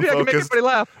place, Maybe I can make unfocused.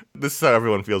 everybody laugh. This is how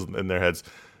everyone feels in their heads.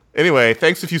 Anyway,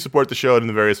 thanks if you support the show in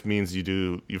the various means you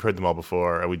do. You've heard them all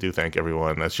before, and we do thank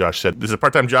everyone. As Josh said, this is a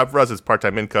part-time job for us. It's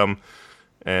part-time income,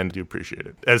 and you appreciate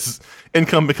it. As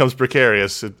income becomes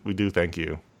precarious, we do thank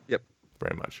you Yep.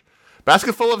 very much.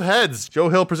 Basket Full of Heads. Joe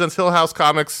Hill presents Hill House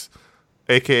Comics,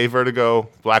 a.k.a. Vertigo,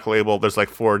 Black Label. There's like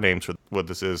 4 names for what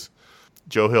this is.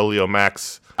 Joe Hill, Leo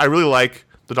Max. I really like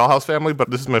the Dollhouse family,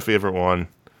 but this is my favorite one.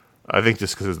 I think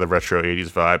just because it's the retro 80s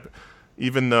vibe.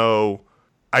 Even though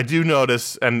I do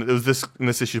notice, and it was in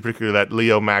this issue particularly, that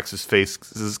Leo Max's face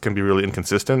can be really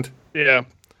inconsistent. Yeah.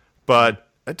 But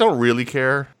I don't really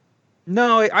care.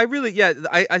 No, I really,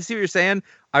 I see what you're saying.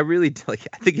 I really, I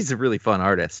think he's a really fun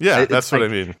artist. Yeah, It's that's what like,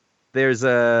 I mean. There's I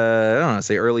don't want to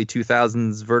say early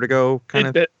 2000s Vertigo kind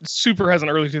of. It super has an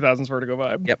early 2000s Vertigo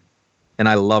vibe. Yep. And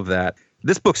I love that.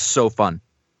 This book's so fun.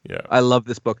 Yeah. I love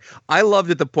this book. I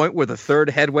loved at the point where the third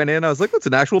head went in. I was like, that's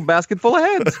an actual basket full of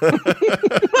heads.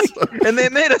 And they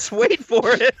made us wait for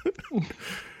it.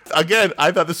 Again,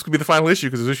 I thought this could be the final issue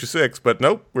because it's issue 6, but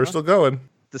nope, we're still going.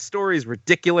 The story is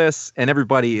ridiculous and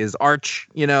everybody is arch,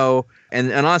 and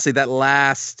honestly, that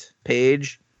last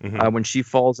page when she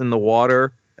falls in the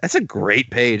water, that's a great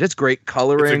page. That's great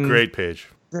coloring. It's a great page.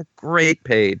 It's a great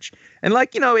page. And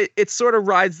it sort of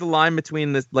rides the line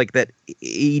between this, that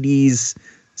 80s,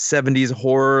 70s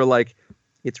horror.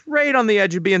 It's right on the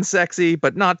edge of being sexy,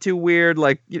 but not too weird.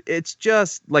 It's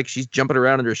just she's jumping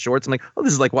around in her shorts. I'm like, oh,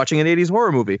 this is like watching an 80s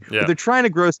horror movie. Yeah. But they're trying to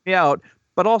gross me out,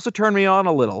 but also turn me on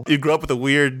a little. You grew up with a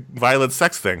weird violent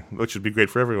sex thing, which would be great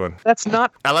for everyone. That's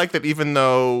not. I like that even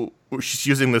though she's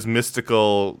using this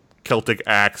mystical Celtic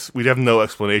axe, we have no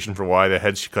explanation for why the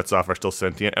heads she cuts off are still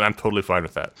sentient, and I'm totally fine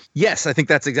with that. Yes, I think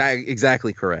that's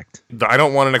exactly correct. I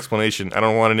don't want an explanation. I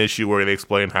don't want an issue where they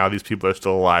explain how these people are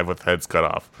still alive with heads cut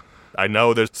off. I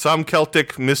know there's some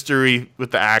Celtic mystery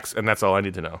with the axe, and that's all I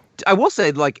need to know. I will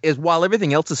say, while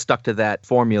everything else is stuck to that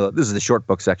formula, this is the short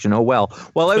book section. Oh, well,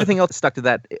 while everything else is stuck to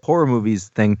that horror movies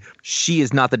thing, she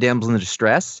is not the damsel in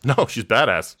distress. No, she's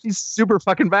badass. She's super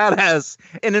fucking badass,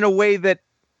 and in a way that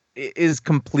is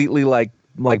completely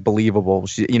believable.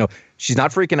 She's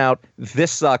not freaking out. This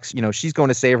sucks. She's going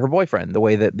to save her boyfriend the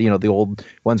way that the old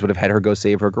ones would have had her go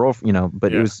save her girlfriend.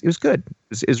 But Yeah. it was good.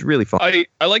 It was really fun.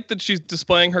 I like that she's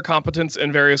displaying her competence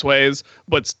in various ways,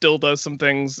 but still does some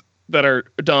things that are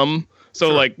dumb.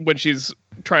 So when she's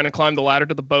trying to climb the ladder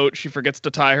to the boat, she forgets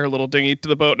to tie her little dinghy to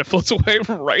the boat and it floats away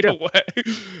right away.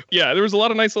 Yeah, there was a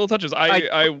lot of nice little touches.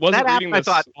 I wasn't that reading happened, this.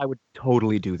 I thought I would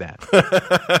totally do that.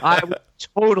 I would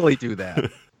totally do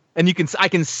that. And I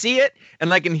can see it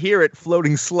and I can hear it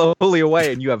floating slowly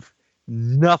away, and you have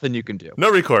nothing you can do. No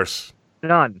recourse.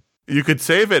 None. You could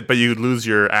save it, but you'd lose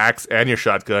your axe and your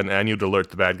shotgun, and you'd alert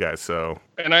the bad guys. So,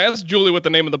 And I asked Julie what the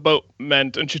name of the boat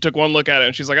meant, and she took one look at it,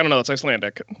 and she's like, I don't know, it's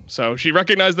Icelandic. So she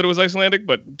recognized that it was Icelandic,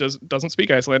 but doesn't speak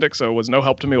Icelandic, so it was no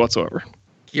help to me whatsoever.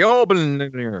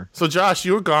 So Josh,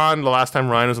 you were gone the last time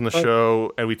Ryan was on the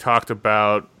show, and we talked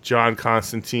about John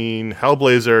Constantine,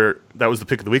 Hellblazer. That was the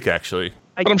pick of the week, actually.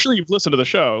 But I'm sure you've listened to the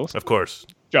show, Of course.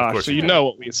 Josh, course so you you have. know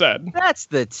what we said. That's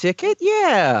the ticket,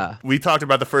 yeah. We talked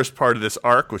about the first part of this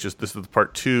arc, this is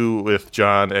part 2 with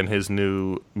John and his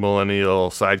new millennial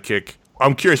sidekick.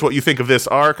 I'm curious what you think of this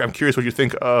arc. I'm curious what you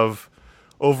think of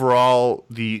overall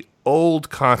the old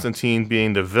Constantine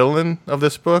being the villain of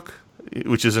this book,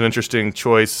 which is an interesting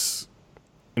choice,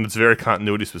 and it's very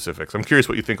continuity specific. So I'm curious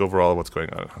what you think overall of what's going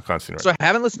on Constantine. So I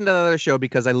haven't listened to another show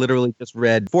because I literally just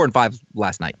read 4 and 5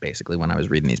 last night, basically, when I was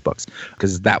reading these books,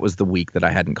 because that was the week that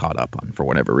I hadn't caught up on for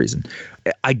whatever reason.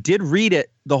 I did read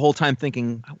it the whole time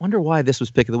thinking, I wonder why this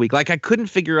was pick of the week. Like, I couldn't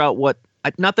figure out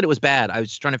not that it was bad. I was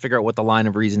just trying to figure out what the line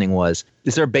of reasoning was.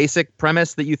 Is there a basic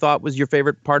premise that you thought was your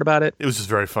favorite part about it? It was just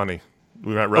very funny.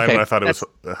 We met Ryan and I thought it was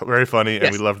very funny, and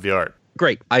we loved the art.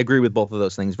 Great. I agree with both of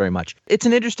those things very much. It's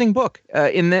an interesting book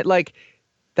in that, like,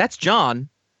 that's John,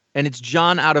 and it's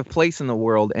John out of place in the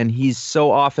world, and he's so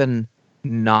often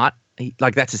not.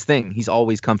 That's his thing. He's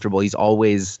always comfortable. He's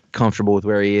always comfortable with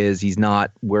where he is. He's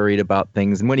not worried about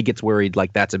things. And when he gets worried,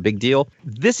 like, that's a big deal.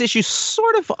 This issue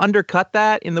sort of undercut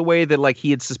that in the way that, like, he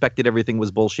had suspected everything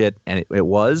was bullshit, and it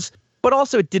was. But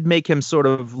also it did make him sort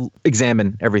of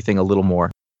examine everything a little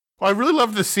more. Well, I really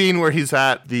love the scene where he's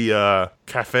at the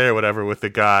cafe or whatever with the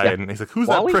guy, and he's like, who's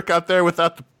Wally? that prick out there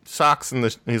without the socks? And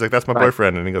he's like, that's my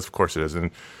boyfriend. And he goes, of course it is. And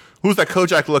who's that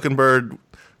Kojak-looking bird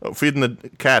feeding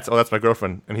the cats? Oh, that's my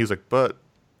girlfriend. And he's like, but...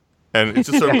 And it's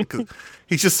just sort of... 'cause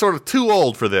he's just sort of too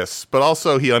old for this, but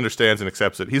also he understands and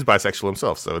accepts it. He's bisexual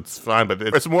himself, so it's fine. But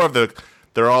it's more of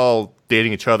they're all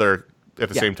dating each other at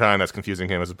the same time that's confusing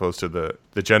him as opposed to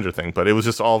the gender thing. But it was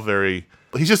just all very...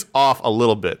 He's just off a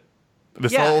little bit.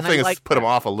 This whole thing has put him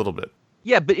off a little bit.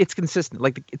 Yeah, but it's consistent.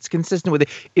 Like, it's consistent with it.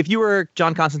 If you were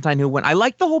John Constantine who went, I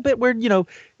like the whole bit where,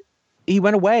 he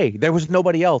went away. There was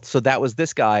nobody else, so that was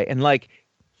this guy. And, like,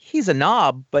 he's a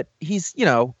knob, but he's, he's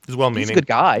well-meaning. He's a good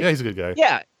guy. Yeah, he's a good guy.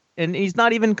 Yeah, and he's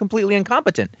not even completely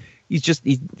incompetent. He's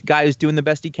a guy who's doing the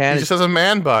best he can. He just has a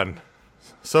man bun.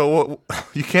 So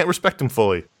you can't respect him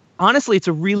fully. Honestly, it's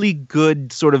a really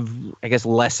good sort of, I guess,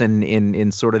 lesson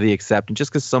in sort of the acceptance. Just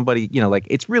because somebody,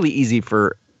 it's really easy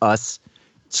for us.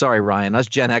 Sorry, Ryan, us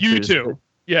Gen Xers. You too.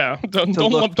 Yeah. Don't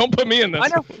put me in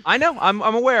this. I know. I'm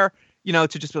aware. To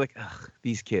just be like, ugh,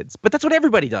 these kids. But that's what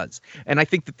everybody does, and I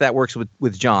think that works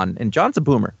with John. And John's a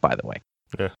boomer, by the way.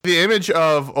 Yeah. The image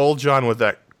of old John with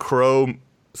that crow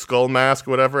skull mask,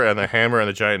 or whatever, and the hammer and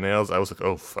the giant nails. I was like,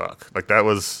 oh fuck! Like that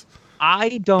was.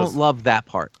 I don't love that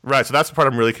part. Right, so that's the part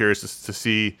I'm really curious to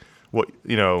see what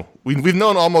we've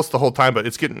known almost the whole time, but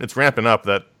it's ramping up.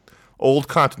 That old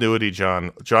continuity John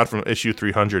from issue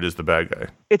 300 is the bad guy.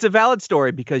 It's a valid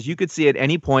story because you could see at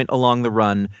any point along the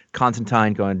run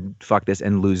Constantine going fuck this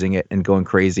and losing it and going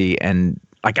crazy, and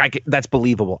that's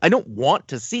believable. I don't want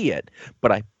to see it,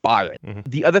 but I buy it. Mm-hmm.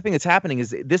 The other thing that's happening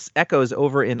is this echoes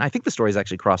over in, I think the story's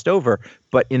actually crossed over,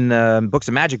 but in the Books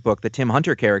of Magic book, the Tim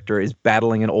Hunter character is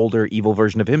battling an older evil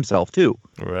version of himself too.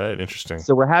 Right, interesting.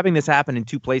 So we're having this happen in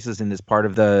 2 places in this part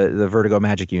of the Vertigo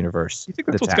Magic universe. You think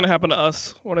that's what's going to happen to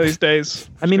us one of these days?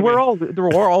 I mean, we're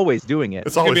always doing it.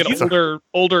 It's going always to be an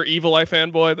older Evil Eye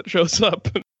fanboy that shows up.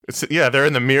 They're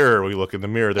in the mirror. We look in the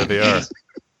mirror. There they are.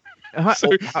 How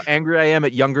angry I am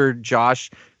at younger Josh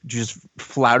just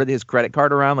flouted his credit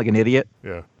card around like an idiot.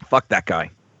 Yeah. Fuck that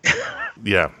guy.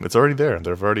 Yeah, it's already there.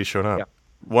 They've already shown up. Yeah.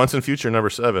 Once in Future number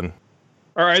 7.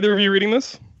 Are either of you reading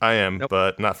this? I am,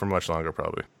 but not for much longer,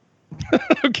 probably.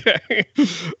 Okay.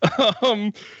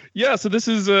 So this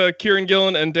is Kieran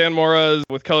Gillen and Dan Mora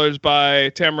with colors by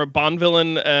Tamara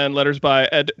Bonvillain and letters by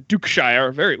Ed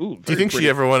Dukeshire. Do you think she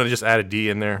ever wanted to just add a D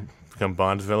in there? Become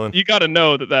Bond villain? You got to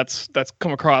know that's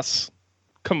come up.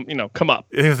 I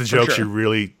think it's a joke sure. She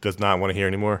really does not want to hear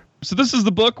anymore. So this is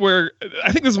the book where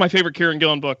I think this is my favorite Kieran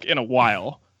Gillen book in a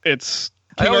while. It's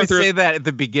I always say that at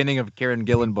the beginning of Kieran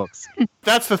Gillen books.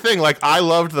 That's the thing. Like, I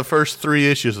loved the first 3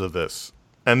 issues of this.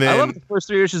 And then I love the first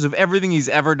 3 issues of everything he's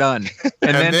ever done.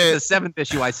 And then the 7th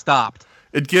issue, I stopped.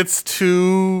 It gets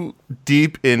too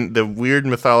deep in the weird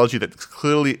mythology that's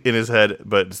clearly in his head,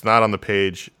 but it's not on the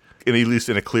page, at least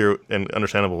in a clear and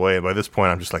understandable way. And by this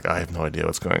point, I'm just like, I have no idea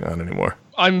what's going on anymore.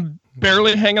 I'm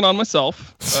barely hanging on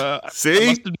myself.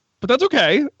 See? But that's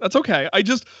okay. That's okay.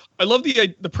 I love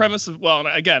the premise of, well, and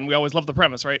again, we always love the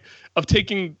premise, right? Of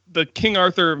taking the King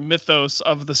Arthur mythos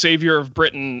of the savior of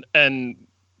Britain and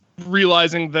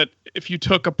realizing that if you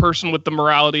took a person with the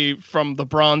morality from the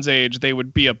Bronze Age, they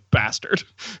would be a bastard.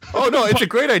 Oh, no, it's a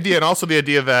great idea. And also the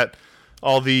idea that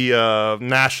all the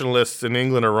nationalists in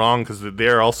England are wrong because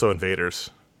they're also invaders.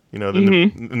 You know,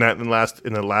 in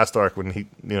the last arc when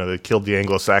they killed the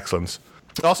Anglo-Saxons.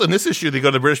 Also, in this issue, they go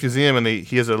to the British Museum and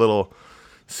he has a little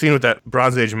scene with that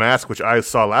Bronze Age mask, which I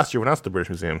saw last year when I was at the British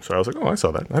Museum. So I was like, oh, I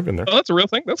saw that. I've been there. Oh, that's a real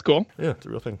thing. That's cool. Yeah, it's a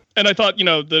real thing. And I thought,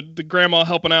 the grandma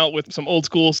helping out with some old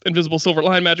school invisible silver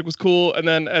line magic was cool. And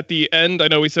then at the end, I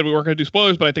know we said we weren't going to do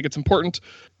spoilers, but I think it's important.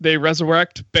 They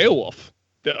resurrect Beowulf,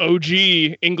 the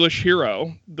OG English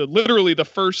hero, literally the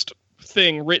first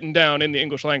thing written down in the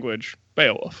English language,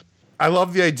 Beowulf. I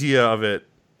love the idea of it.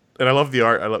 And I love the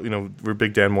art. We're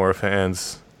big Dan Mora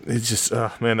fans. It's just,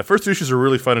 man, the first two issues are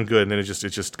really fun and good, and then it's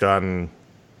just gotten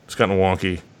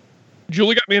wonky.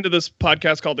 Julie got me into this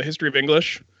podcast called The History of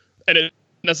English, and it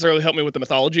necessarily helped me with the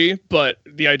mythology, but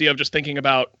the idea of just thinking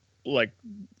about, like,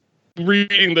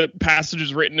 reading the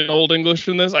passages written in Old English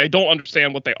in this, I don't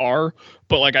understand what they are,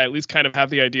 but, like, I at least kind of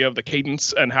have the idea of the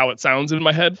cadence and how it sounds in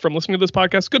my head from listening to this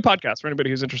podcast. Good podcast for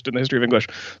anybody who's interested in the history of English.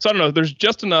 So I don't know, there's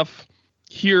just enough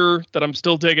here that I'm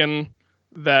still digging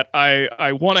that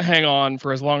I want to hang on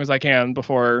for as long as I can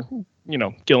before,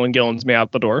 Gillens me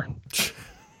out the door.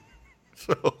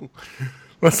 So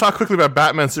let's talk quickly about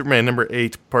Batman Superman number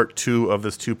 8, part 2 of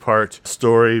this 2-part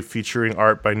story featuring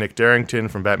art by Nick Darrington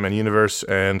from Batman Universe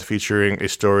and featuring a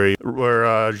story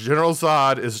where General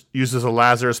Zod uses a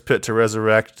Lazarus pit to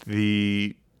resurrect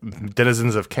the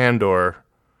denizens of Kandor.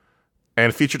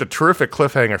 And featured a terrific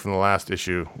cliffhanger from the last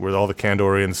issue where all the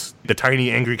Kandorians, the tiny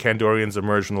angry Kandorians,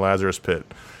 emerge from the Lazarus pit.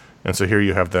 And so here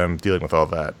you have them dealing with all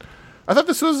that. I thought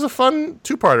this was a fun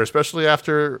 2-parter, especially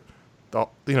after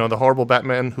the horrible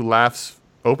Batman Who Laughs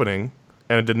opening,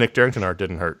 and the Nick Darrington art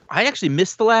didn't hurt. I actually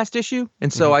missed the last issue,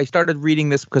 and so I started reading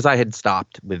this because I had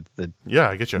stopped with the. Yeah,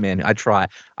 I get you. Man, I tried.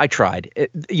 And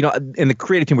the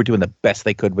creative team were doing the best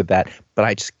they could with that, but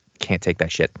I just can't take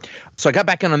that shit. So I got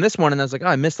back in on this one and I was like, oh,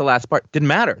 I missed the last part. Didn't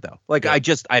matter though. Like I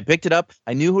picked it up.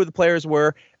 I knew who the players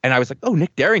were and I was like, oh,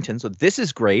 Nick Darrington. So this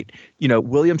is great.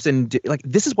 Williamson, like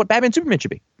this is what Batman Superman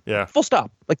should be. Yeah. Full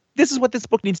stop. Like this is what this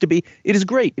book needs to be. It is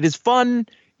great. It is fun.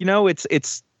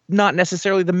 It's not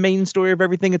necessarily the main story of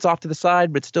everything. It's off to the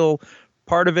side, but still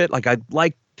part of it. Like I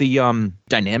like the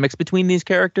dynamics between these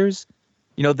characters.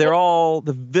 They're all,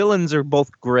 the villains are both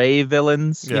gray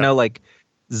villains, like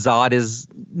Zod is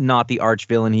not the arch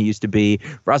villain he used to be.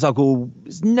 Ra's al Ghul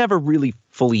is never really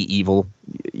fully evil,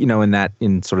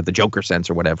 in sort of the Joker sense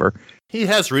or whatever. He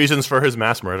has reasons for his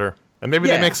mass murder, and maybe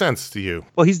they make sense to you.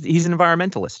 Well, he's an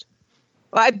environmentalist.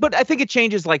 But I think it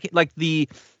changes I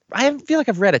feel like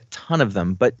I've read a ton of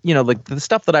them, but the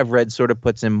stuff that I've read sort of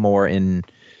puts him more in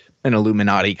an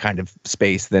Illuminati kind of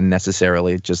space than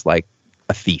necessarily just like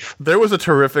a thief. There was a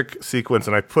terrific sequence,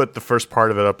 and I put the first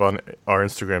part of it up on our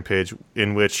Instagram page,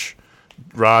 in which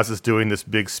Ra's is doing this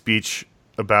big speech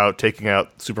about taking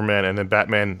out Superman, and then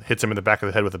Batman hits him in the back of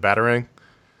the head with a batarang.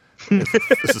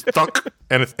 This is thunk,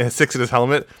 and it sticks in his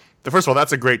helmet. First of all,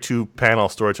 that's a great 2-panel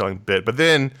storytelling bit. But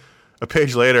then a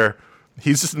page later,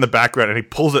 he's just in the background, and he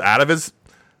pulls it out of his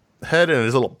head, and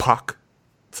his little pock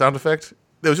sound effect.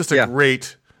 That was just a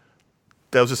great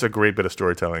bit of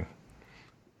storytelling.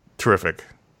 Terrific.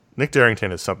 Nick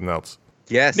Darrington is something else.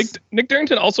 Yes. Nick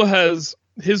Darrington also has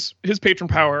his patron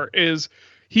power is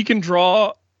he can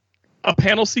draw a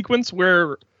panel sequence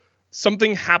where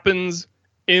something happens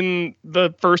in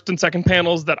the first and second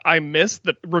panels that I missed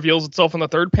that reveals itself in the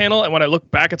third panel, and when I look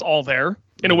back, it's all there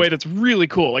in a way that's really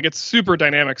cool. Like it's super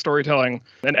dynamic storytelling,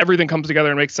 and everything comes together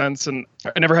and makes sense. And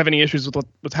I never have any issues with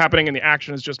what's happening, and the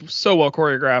action is just so well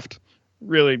choreographed.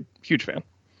 Really huge fan.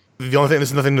 The only thing, this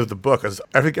is nothing to do with the book, is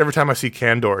I think every time I see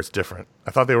Kandor, it's different.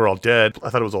 I thought they were all dead. I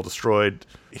thought it was all destroyed.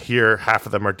 Here, half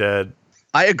of them are dead.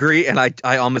 I agree, and I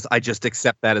just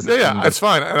accept that as it's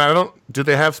fine. And do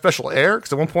they have special air?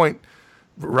 Because at one point,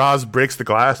 Ra's breaks the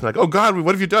glass and like, oh God,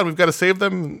 what have you done? We've got to save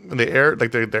them. And the air,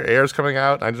 like their air is coming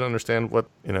out. I don't understand what,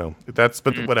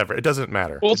 but whatever. It doesn't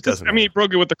matter. Well, it's because, he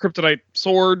broke it with the kryptonite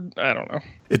sword. I don't know.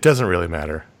 It doesn't really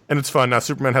matter. And it's fun. Now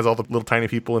Superman has all the little tiny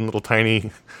people in little tiny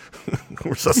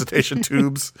resuscitation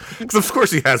tubes. Because of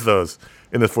course he has those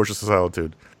in the Fortress of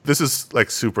Solitude. This is like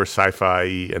super sci-fi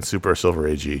and super Silver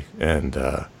Age-y and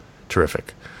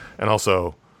terrific. And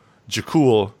also,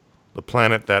 Jakul, the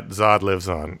planet that Zod lives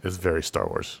on, is very Star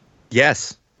Wars.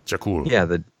 Yes. Jakul.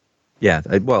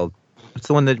 Well, what's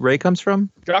the one that Rey comes from?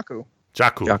 Jakku.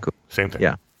 Jakku. Same thing.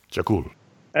 Yeah. Jakul.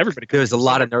 Everybody. There's a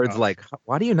lot of nerds Knockoff. like,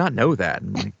 why do you not know that?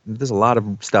 And like, there's a lot of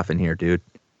stuff in here, dude.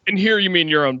 And here you mean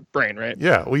your own brain, right?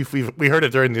 Yeah, we heard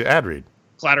it during the ad read.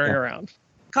 Clattering around.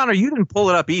 Connor, you didn't pull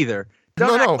it up either.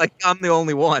 Don't act like I'm the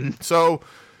only one. So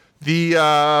the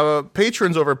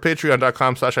patrons over at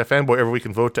patreon.com/ifanboy every week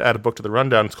can vote to add a book to the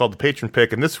rundown. It's called the Patron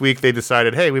Pick. And this week they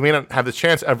decided, hey, we may not have the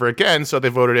chance ever again. So they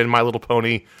voted in My Little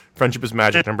Pony, Friendship is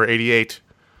Magic, number 88.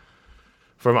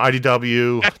 From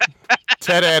IDW,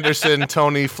 Ted Anderson,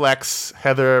 Tony Flex,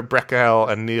 Heather Breckel,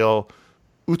 and Neil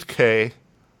Utke.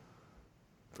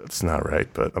 That's not right,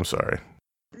 but I'm sorry.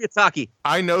 Yataki.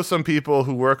 I know some people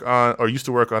who work on or used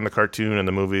to work on the cartoon and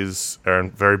the movies are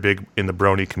very big in the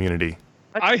brony community.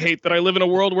 I hate that I live in a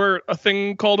world where a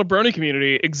thing called a brony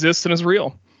community exists and is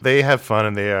real. They have fun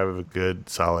and they have a good,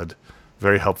 solid,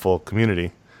 very helpful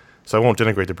community. So I won't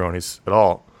denigrate the bronies at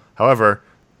all. However,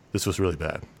 this was really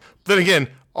bad. Then again,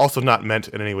 also not meant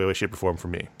in any way, shape, or form for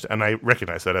me. And I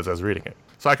recognize that as I was reading it.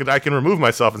 So I can remove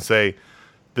myself and say,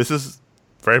 this is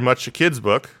very much a kid's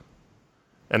book.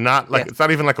 And not like It's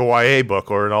not even like a YA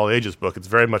book or an all ages book. It's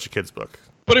very much a kid's book.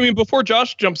 But I mean, before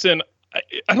Josh jumps in,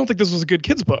 I don't think this was a good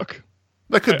kid's book.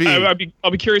 That could be.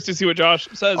 I'll be curious to see what Josh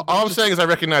says. All I'm saying is I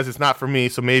recognize it's not for me,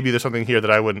 so maybe there's something here that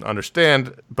I wouldn't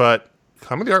understand. But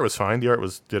some of the art was fine. The art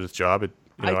did its job.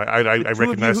 I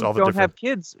recognize all the different. Don't have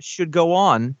kids should go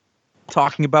on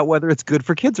talking about whether it's good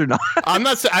for kids or not. I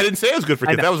didn't say it was good for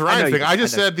kids. That was Ryan's thing. I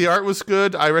just said the art was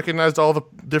good. I recognized all the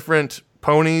different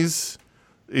ponies,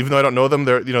 even though I don't know them.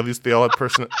 They're they all have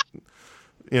person.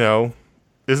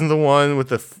 Isn't the one with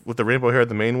the rainbow hair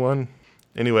the main one?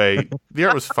 Anyway, the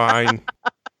art was fine.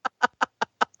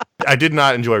 I did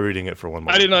not enjoy reading it for one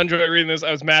moment. I did not enjoy reading this.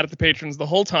 I was mad at the patrons the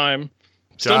whole time.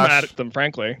 Still Josh, mad at them,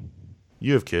 frankly.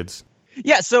 You have kids.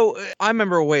 Yeah, so I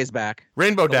remember a ways back.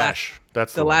 Rainbow Dash.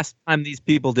 That's the last time these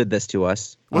people did this to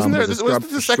us. Wasn't there? Was Was it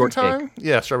the second shortcake. time?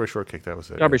 Yeah, Strawberry Shortcake. That was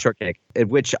it. Strawberry Shortcake, at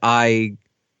which I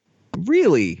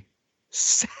really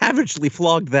savagely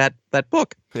flogged that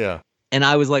book. Yeah. And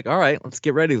I was like, all right, let's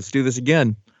get ready. Let's do this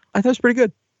again. I thought it was pretty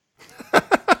good.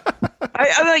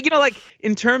 I like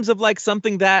in terms of like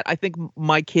something that I think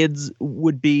my kids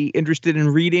would be interested in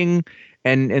reading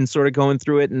and sort of going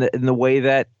through it in the way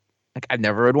that like I've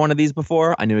never read one of these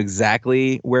before. I knew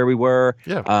exactly where we were.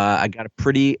 Yeah. I got a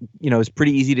pretty, it was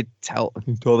pretty easy to tell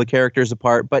the characters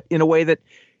apart, but in a way that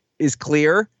is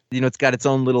clear. It's got its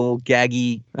own little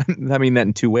gaggy, I mean that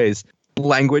in two ways.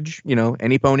 Language,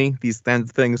 any pony, these kinds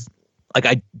of things. Like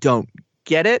I don't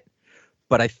get it,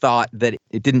 but I thought that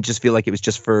it didn't just feel like it was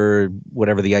just for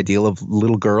whatever the ideal of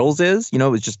little girls is. It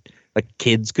was just like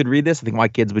kids could read this. I think my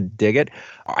kids would dig it.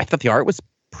 I thought the art was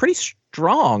pretty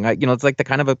strong. It's like the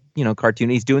kind of a, cartoon.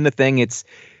 He's doing the thing. It's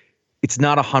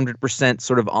not 100%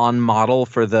 sort of on model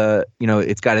for the,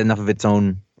 it's got enough of its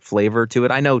own flavor to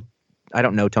it. I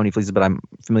don't know Tony Fleeces, but I'm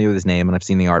familiar with his name and I've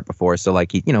seen the art before. So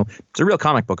like it's a real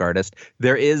comic book artist.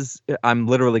 I'm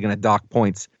literally going to dock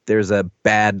points. There's a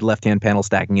bad left-hand panel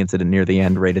stacking incident near the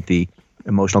end, right at the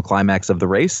emotional climax of the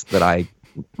race that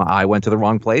my eye went to the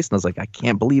wrong place. And I was like, I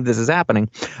can't believe this is happening.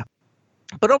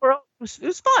 But overall, it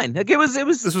was fine. Like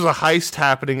This was a heist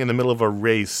happening in the middle of a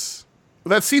race.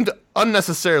 That seemed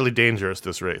unnecessarily dangerous,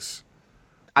 this race.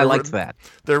 I liked that.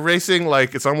 They're racing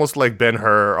like it's almost like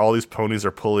Ben-Hur. All these ponies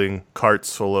are pulling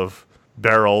carts full of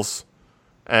barrels,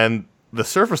 and the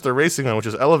surface they're racing on, which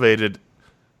is elevated,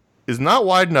 is not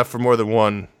wide enough for more than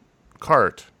one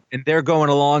cart. And they're going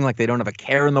along like they don't have a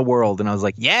care in the world. And I was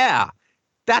like, yeah,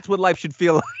 that's what life should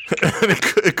feel like. And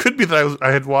it could be that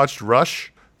I had watched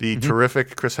Rush, the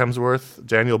terrific Chris Hemsworth,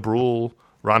 Daniel Bruhl,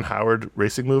 Ron Howard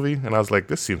racing movie, and I was like,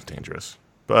 this seems dangerous.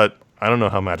 But I don't know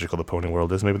how magical the pony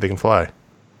world is. Maybe they can fly.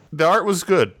 The art was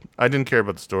good. I didn't care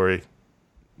about the story,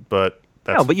 but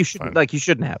that's no. But you shouldn't fine. you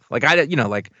shouldn't have. Like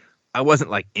I wasn't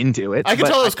like into it. I could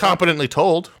tell it was competently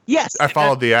told. Yes, I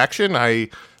followed the action. I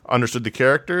understood the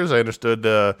characters. I understood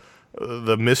not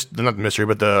the mystery,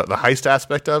 but the heist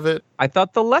aspect of it. I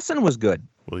thought the lesson was good.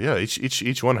 Well, yeah,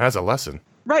 each one has a lesson.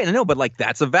 Right, I know, but like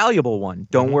that's a valuable one.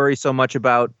 Don't worry so much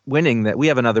about winning. That we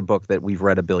have another book that we've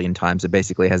read a billion times. It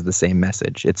basically has the same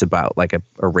message. It's about like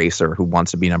a racer who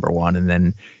wants to be number one, and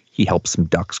then he helps some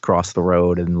ducks cross the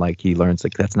road, and like he learns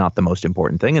like that's not the most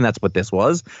important thing, and that's what this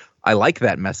was. I like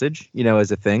that message,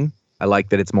 as a thing. I like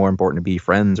that it's more important to be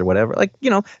friends or whatever. Like,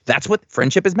 that's what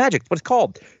friendship is magic. That's what it's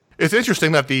called. It's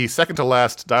interesting that the second to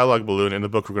last dialogue balloon in the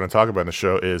book we're going to talk about in the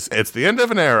show is it's the end of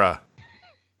an era.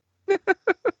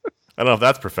 I don't know if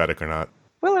that's prophetic or not.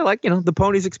 Well, I like, the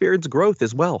ponies experience growth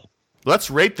as well.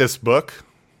 Let's rate this book.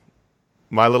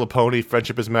 My Little Pony,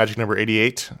 Friendship is Magic, number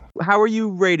 88. How are you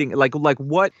rating? Like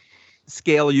what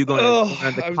scale are you going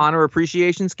on the Connor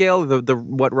appreciation scale, the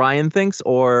what Ryan thinks,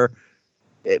 or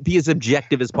be as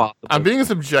objective as possible? I'm being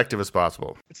as objective as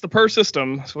possible. It's the per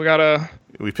system, so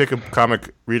we pick a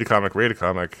comic, read a comic, rate a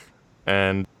comic,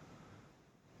 and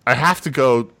I have to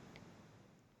go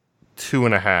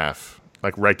 2.5,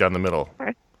 like right down the middle,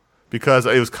 because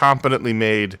it was competently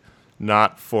made,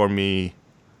 not for me,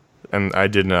 and I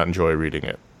did not enjoy reading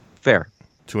it. Fair.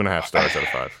 2.5 stars out of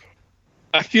 5.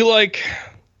 I feel like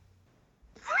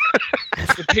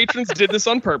the patrons did this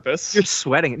on purpose. You're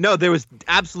sweating. No, there was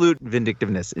absolute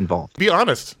vindictiveness involved. Be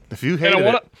honest. If you hated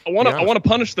and it, I want to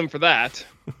punish them for that.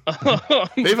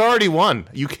 They've already won.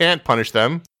 You can't punish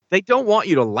them. They don't want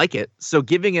you to like it, so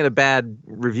giving it a bad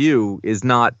review is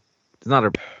not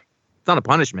a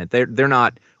punishment. They're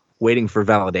not waiting for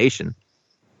validation.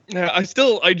 Yeah,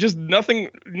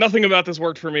 nothing about this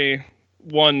worked for me.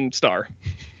 1 star.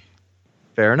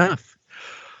 Fair enough.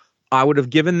 I would have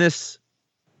given this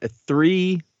a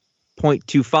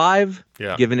 3.25.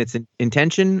 Yeah. Given its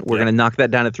intention, we're going to knock that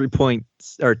down to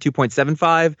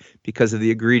 2.75 because of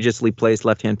the egregiously placed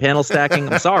left-hand panel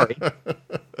stacking. I'm sorry.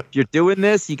 If you're doing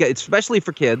this, especially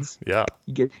for kids. Yeah.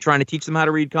 Trying to teach them how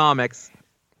to read comics.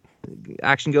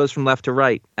 Action goes from left to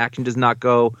right. Action does not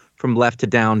go from left to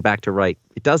down, back to right.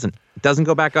 It doesn't. It doesn't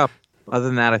go back up. Other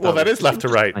than that, I thought. Well, that is left to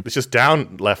right. It's just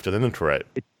down left and then to right.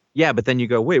 Yeah, but then you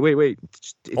go, wait.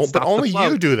 But only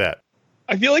you do that.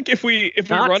 I feel like if we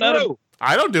Not run true. out of,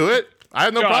 I don't do it. I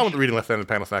have no Josh. problem with reading left-handed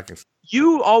panel stackings.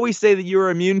 You always say that you're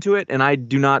immune to it, and I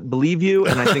do not believe you,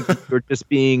 and I think that you're just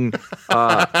being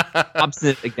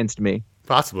obstinate against me.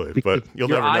 Possibly, but you'll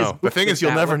Your never eyes know. The thing is,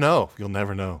 you'll that never way. know. You'll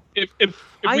never know. if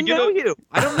I we know get you.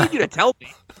 I don't need you to tell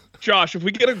me. Josh, if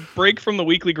we get a break from the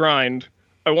weekly grind,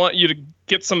 I want you to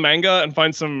get some manga and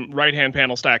find some right-hand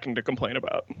panel stacking to complain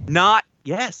about.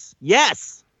 Yes.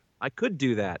 I could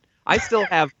do that. I still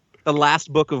have the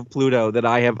last book of Pluto that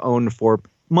I have owned for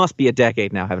must be a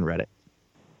decade now. Haven't read it.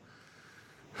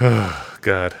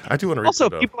 God, I do want to read Also,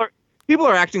 Pluto. people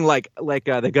are acting like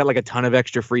they've got like a ton of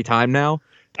extra free time now.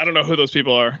 I don't know who those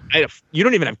people are. You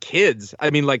don't even have kids. I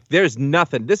mean, like, there's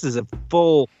nothing. This is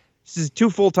 2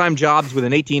 full-time jobs with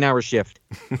an 18-hour shift.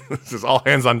 This is all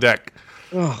hands on deck.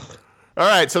 Ugh. All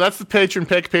right, so that's the patron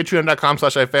pick,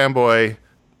 patreon.com/ifanboy.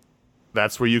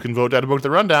 That's where you can vote out a book of the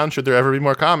rundown, should there ever be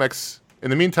more comics. In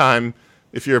the meantime,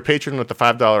 if you're a patron at the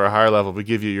 $5 or higher level, we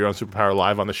give you your own superpower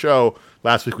live on the show.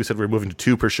 Last week we said we were moving to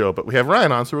 2 per show, but we have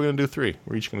Ryan on, so we're going to do 3.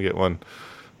 We're each going to get 1.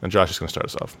 And Josh is going to start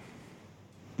us off.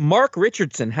 Mark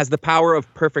Richardson has the power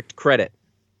of perfect credit.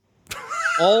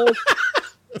 All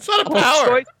It's not a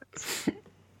power.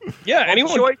 Yeah,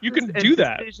 anyone, choices you can and do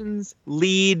that. decisions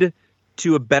lead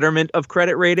to a betterment of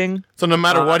credit rating. So no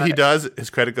matter what he does, his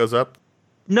credit goes up?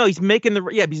 No, he's making the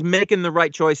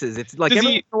right choices. It's like every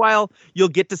once in a while you'll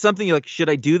get to something, you're like, should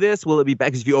I do this? Will it be bad?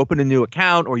 Because if you open a new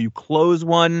account or you close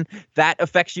one, that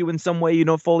affects you in some way you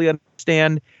don't fully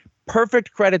understand.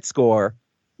 Perfect credit score.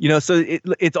 So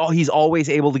he's always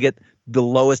able to get the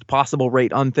lowest possible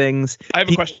rate on things. I have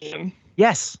a question.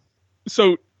 Yes.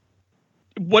 So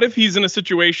what if he's in a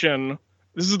situation,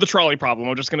 this is the trolley problem,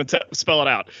 I'm just going to spell it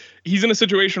out. He's in a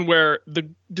situation where the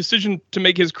decision to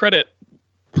make his credit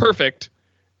perfect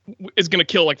is going to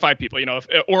kill like 5 people,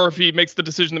 or if he makes the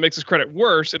decision that makes his credit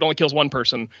worse, it only kills 1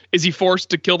 person. Is he forced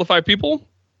to kill the 5 people?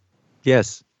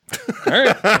 Yes. All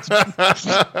right.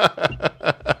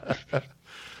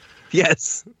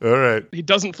 Yes. All right. He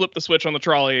doesn't flip the switch on the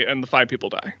trolley and the 5 people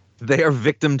die. They are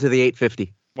victim to the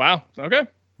 850. Wow. Okay.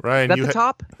 Ryan, Is that the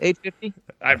top? 850?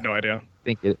 I have no idea. I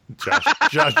think it. Josh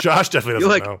definitely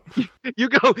doesn't know. You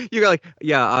go like,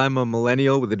 yeah, I'm a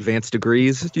millennial with advanced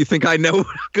degrees. Do you think I know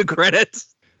good credit?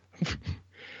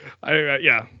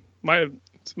 Yeah.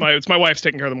 It's my wife's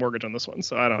taking care of the mortgage on this one,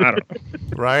 so I don't know.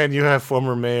 Ryan, you have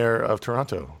former mayor of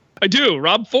Toronto. I do.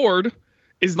 Rob Ford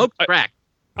is Smoke crack.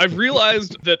 I've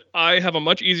realized that I have a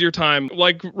much easier time,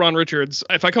 like Ron Richards.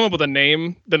 If I come up with a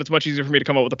name, then it's much easier for me to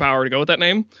come up with the power to go with that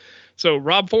name. So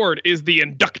Rob Ford is the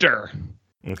inductor.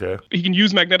 Okay. He can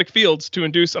use magnetic fields to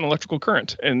induce an electrical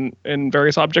current in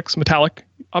various objects, metallic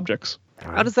objects.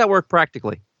 How does that work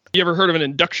practically? You ever heard of an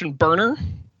induction burner?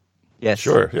 Yes.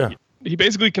 Sure, yeah. He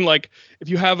basically can, like, if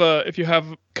you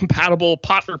have compatible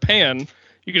pot or pan,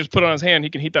 you can just put it on his hand. He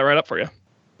can heat that right up for you.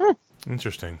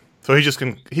 Interesting. So he just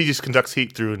conducts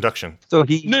heat through induction. So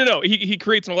he No. He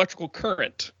creates an electrical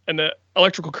current, and the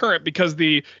electrical current, because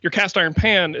your cast iron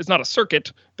pan is not a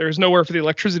circuit, there's nowhere for the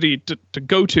electricity to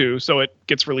go to, so it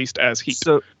gets released as heat.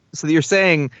 So you're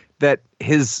saying that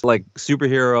his like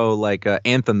superhero like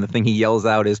anthem, the thing he yells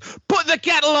out is "Put the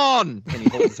kettle on!" and he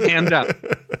holds his hand up.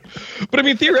 But I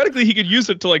mean, theoretically, he could use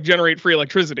it to like generate free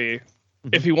electricity.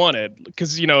 if he wanted,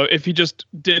 because if he just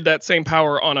did that same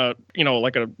power on a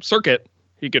like a circuit,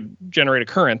 he could generate a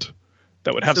current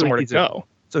that would have somewhere to go.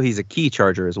 So he's a key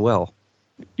charger as well.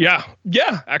 Yeah,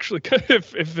 actually,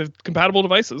 if it's compatible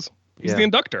devices, he's the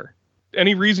inductor.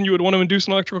 Any reason you would want to induce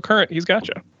an electrical current, he's got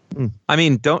you. I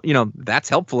mean, that's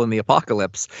helpful in the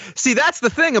apocalypse. See, that's the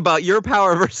thing about your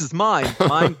power versus mine.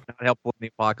 Mine's not helpful in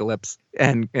the apocalypse,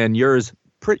 and yours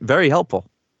very helpful.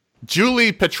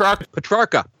 Julie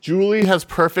Petrarca. Julie has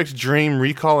perfect dream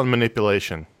recall and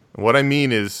manipulation. What I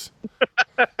mean is,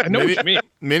 I know what you mean.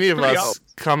 Many of us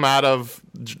come out of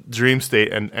dream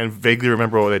state and vaguely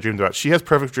remember what they dreamed about. She has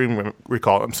perfect dream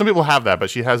recall. Some people have that, but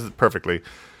she has it perfectly.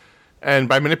 And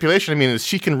by manipulation, I mean is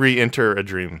she can re-enter a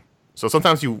dream. So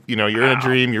sometimes you're in a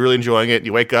dream, you're really enjoying it,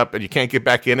 you wake up and you can't get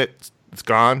back in it. It's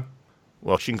gone.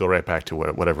 Well, she can go right back to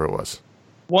whatever it was.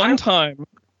 One time,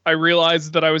 I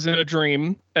realized that I was in a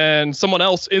dream, and someone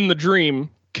else in the dream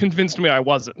convinced me I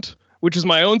wasn't, which is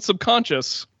my own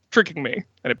subconscious tricking me,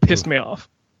 and it pissed me off.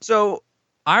 So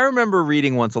I remember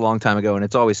reading once a long time ago, and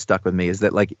it's always stuck with me, is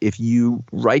that like if you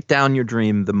write down your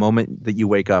dream the moment that you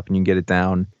wake up and you can get it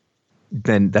down,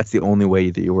 then that's the only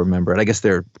way that you'll remember it. I guess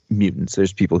there are mutants.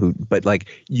 There's people but like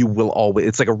you will always,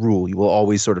 it's like a rule. You will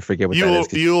always sort of forget what that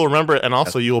is. You'll remember it, and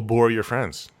also you will bore your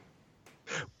friends.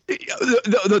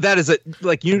 That is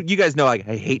like you guys know I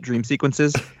hate dream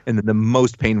sequences, and then the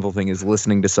most painful thing is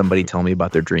listening to somebody tell me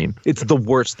about their dream. It's the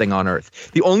worst thing on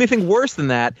earth. The only thing worse than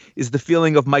that is the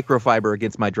feeling of microfiber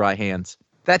against my dry hands.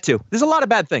 That too. There's a lot of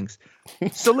bad things.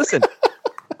 So listen,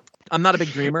 I'm not a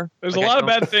big dreamer. There's a lot of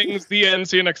bad things. The end.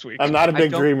 See you next week. I'm not a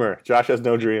big dreamer. Josh has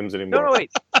no dreams anymore. No,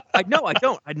 wait. I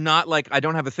don't. I'm not like, I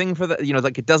don't have a thing for that.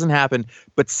 Like it doesn't happen.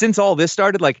 But since all this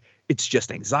started, like it's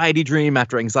just anxiety dream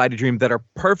after anxiety dream that are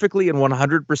perfectly and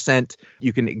 100%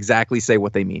 you can exactly say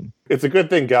what they mean. It's a good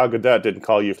thing Gal Gadot didn't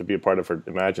call you to be a part of her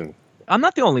Imagine. I'm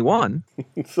not the only one.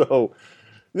 So,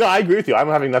 no, I agree with you. I'm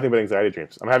having nothing but anxiety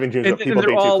dreams. I'm having dreams of people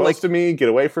being too close to me, get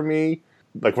away from me.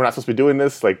 Like we're not supposed to be doing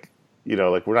this. Like we're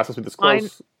not supposed to be this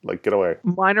close. Like, get away.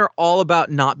 Mine are all about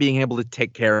not being able to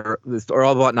take care of this, or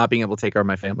all about not being able to take care of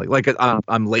my family. Like,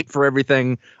 I'm late for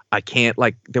everything. I can't,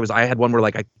 like, I had one where,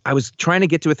 like, I was trying to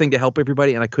get to a thing to help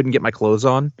everybody, and I couldn't get my clothes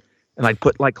on. And I'd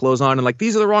put, like, clothes on, and, like,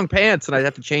 these are the wrong pants, and I'd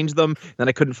have to change them. And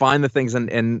I couldn't find the things,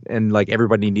 and like,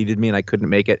 everybody needed me, and I couldn't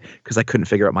make it because I couldn't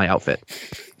figure out my outfit.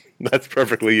 That's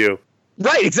perfectly you.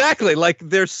 Right, exactly. Like,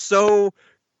 they're so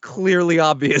clearly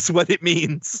obvious what it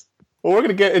means. Well, we're going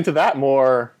to get into that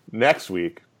more next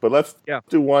week, but let's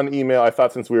do one email. I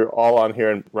thought since we were all on here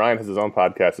and Ryan has his own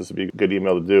podcast, this would be a good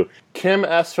email to do. Kim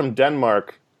S. from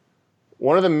Denmark.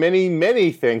 One of the many,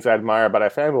 many things I admire about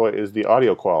iFanboy is the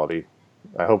audio quality.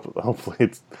 Hopefully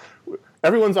it's...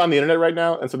 Everyone's on the internet right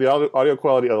now, and so the audio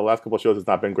quality of the last couple of shows has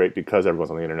not been great because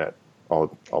everyone's on the internet all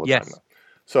the time now.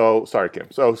 So, sorry, Kim.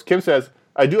 So, Kim says,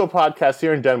 I do a podcast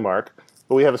here in Denmark,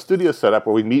 but we have a studio set up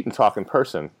where we meet and talk in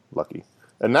person. Lucky.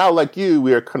 And now, like you,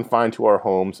 we are confined to our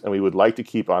homes, and we would like to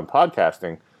keep on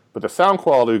podcasting, but the sound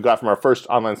quality we got from our first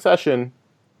online session,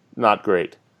 not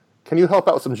great. Can you help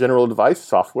out with some general advice,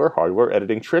 software, hardware,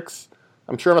 editing tricks?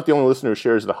 I'm sure I'm not the only listener who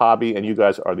shares the hobby, and you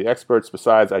guys are the experts.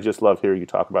 Besides, I just love hearing you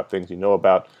talk about things you know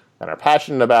about and are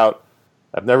passionate about.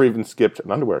 I've never even skipped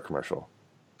an underwear commercial.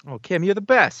 Oh, Kim, you're the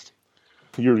best.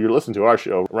 You're listening to our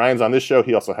show. Ryan's on this show.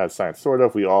 He also has Science Sort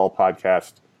Of. We all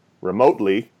podcast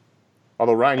remotely.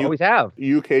 Although, Ryan,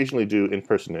 you occasionally do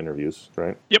in-person interviews,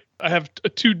 right? Yep. I have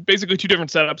basically two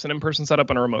different setups, an in-person setup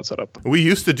and a remote setup. We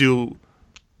used to do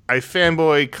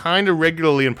iFanboy kind of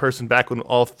regularly in person back when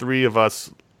all three of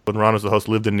us, when Ron was the host,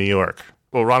 lived in New York.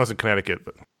 Well, Ron was in Connecticut.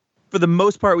 But for the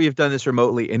most part, we have done this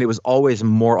remotely, and it was always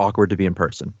more awkward to be in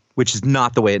person, which is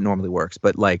not the way it normally works.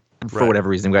 But, like, for whatever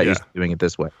reason, we got used to doing it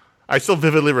this way. I still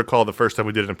vividly recall the first time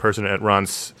we did it in person at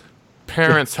Ron's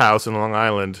parents' house in Long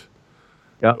Island.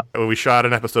 Yeah. We shot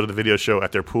an episode of the video show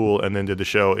at their pool and then did the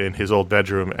show in his old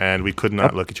bedroom, and we could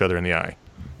not look each other in the eye.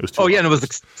 It was too awkward. And it was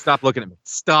like, stop looking at me.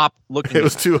 Stop looking at me. It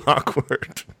was too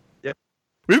awkward. Yeah.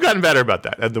 We've gotten better about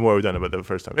that the more we've done it the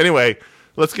first time. Anyway,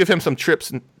 let's give him some trips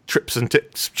and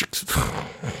tips.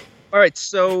 All right,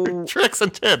 so... tricks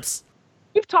and tips.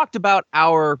 We've talked about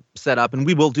our setup, and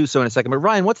we will do so in a second. But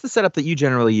Ryan, what's the setup that you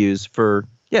generally use for...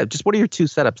 Yeah, just what are your two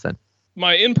setups then?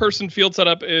 My in-person field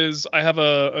setup is I have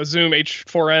a Zoom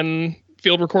H4n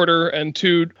field recorder and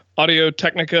two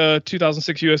Audio-Technica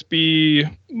 2006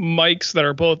 USB mics that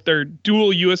are they're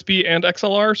dual USB and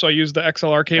XLR. So I use the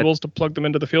XLR cables to plug them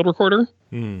into the field recorder.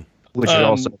 Which is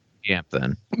also amp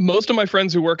then. Most of my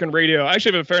friends who work in radio, I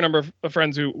actually have a fair number of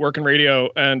friends who work in radio,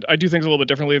 and I do things a little bit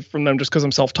differently from them just because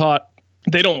I'm self-taught.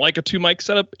 They don't like a 2 mic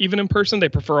setup even in person. They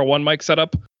prefer a 1 mic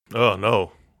setup. Oh,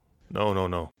 no.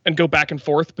 No. and go back and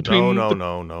forth between.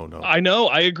 No. I know.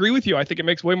 I agree with you. I think it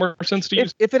makes way more sense to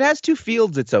use. If it has two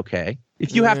fields, it's okay.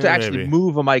 If you have to actually maybe.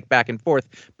 move a mic back and forth,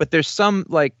 but there's some,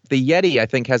 like the Yeti, I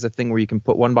think, has a thing where you can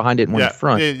put one behind it and one in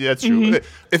front. Yeah, that's true.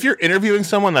 If you're interviewing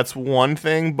someone, that's one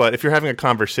thing, but if you're having a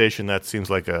conversation, that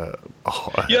seems like a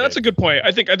Yeah, that's a good point.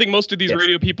 I think most of these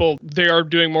radio people, they are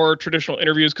doing more traditional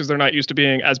interviews because they're not used to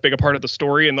being as big a part of the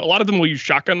story, and a lot of them will use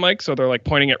shotgun mics, so they're like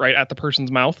pointing it right at the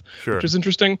person's mouth, which is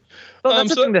interesting. Well,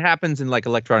 that's the thing that happens in like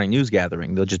electronic news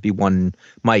gathering. There'll just be one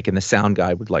mic, and the sound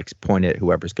guy would like point it at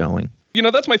whoever's going.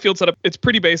 That's my field setup. It's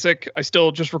pretty basic. I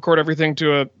still just record everything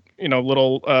to a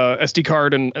little SD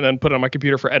card and then put it on my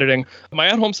computer for editing. My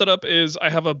at-home setup is I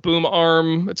have a boom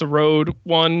arm. It's a Rode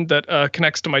one that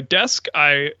connects to my desk.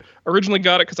 I originally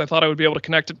got it because I thought I would be able to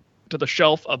connect it to the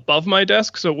shelf above my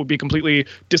desk, so it would be completely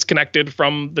disconnected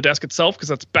from the desk itself, because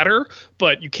that's better,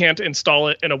 but you can't install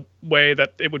it in a way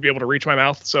that it would be able to reach my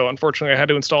mouth. So unfortunately I had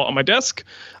to install it on my desk,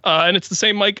 and it's the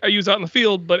same mic I use out in the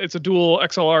field, but it's a dual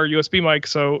XLR USB mic,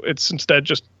 so it's instead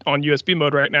just on USB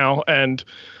mode right now. And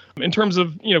in terms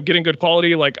of getting good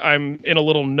quality, like I'm in a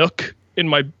little nook in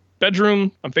my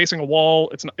bedroom, I'm facing a wall,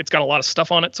 it's got a lot of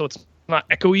stuff on it, so it's not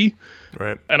echoey,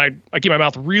 right? And I keep my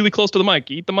mouth really close to the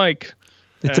mic. Eat the mic.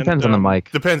 It depends on the mic.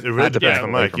 It really depends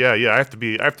on the mic. Yeah. Yeah. I have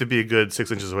to be a good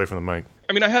 6 inches away from the mic.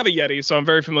 I mean, I have a Yeti, so I'm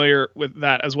very familiar with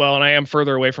that as well, and I am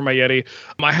further away from my Yeti.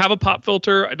 I have a pop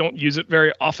filter. I don't use it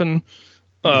very often.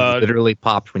 Literally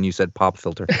popped when you said pop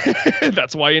filter.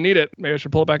 That's why you need it. Maybe I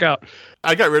should pull it back out.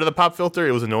 I got rid of the pop filter.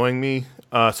 It was annoying me,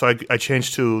 so I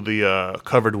changed to the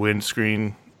covered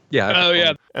windscreen. Yeah. Oh,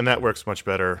 yeah. And that works much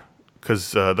better.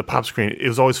 Because the pop screen, it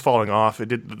was always falling off. The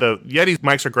Yeti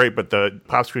mics are great, but the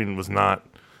pop screen wasn't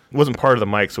part of the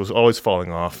mic, so it was always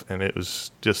falling off, and it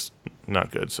was just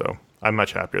not good. So I'm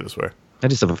much happier this way. I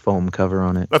just have a foam cover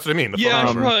on it. That's what I mean.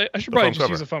 I should probably just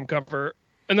use a foam cover.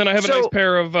 And then I have a nice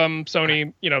pair of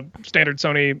Sony, standard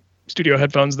Sony studio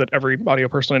headphones that every audio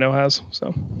person I know has.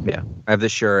 So yeah, I have the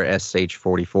Shure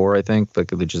SH44, I think,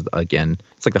 which is, again,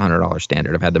 it's like the $100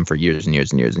 standard. I've had them for years and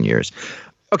years and years and years.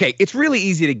 Okay, it's really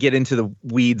easy to get into the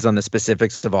weeds on the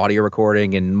specifics of audio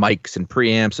recording and mics and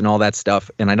preamps and all that stuff,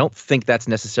 and I don't think that's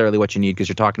necessarily what you need because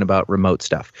you're talking about remote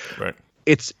stuff. Right.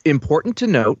 It's important to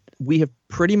note we have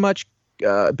pretty much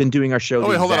been doing our show. Oh,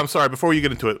 wait, hold on. I'm sorry. Before you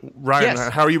get into it, Ryan,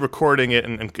 how are you recording it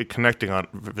and connecting on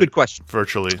Good question.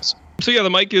 Virtually? So yeah,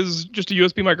 the mic is just a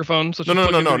USB microphone. So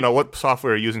No. What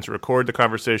software are you using to record the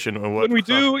conversation? Or what when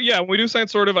we do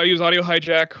Science Sort of, I use Audio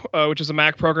Hijack, which is a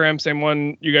Mac program. Same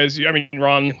one you guys.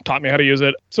 Ron taught me how to use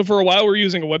it. So for a while, we were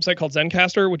using a website called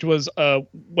Zencastr, which was a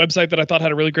website that I thought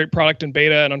had a really great product in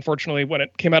beta. And unfortunately, when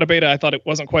it came out of beta, I thought it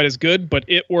wasn't quite as good. But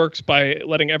it works by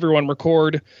letting everyone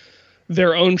record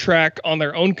their own track on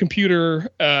their own computer,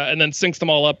 and then syncs them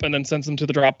all up and then sends them to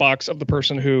the Dropbox of the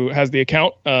person who has the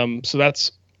account. So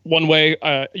that's one way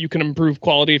you can improve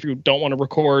quality if you don't want to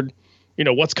record,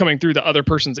 what's coming through the other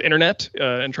person's internet,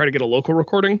 and try to get a local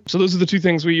recording. So those are the two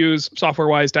things we use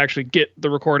software-wise to actually get the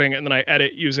recording, and then I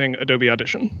edit using Adobe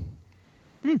Audition.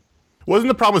 Wasn't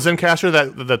the problem with Zencastr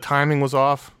that the timing was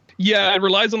off? Yeah, it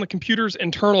relies on the computer's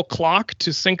internal clock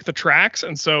to sync the tracks.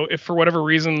 And so if for whatever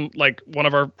reason, like one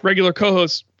of our regular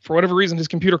co-hosts, for whatever reason, his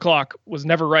computer clock was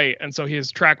never right. And so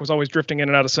his track was always drifting in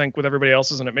and out of sync with everybody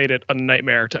else's, and it made it a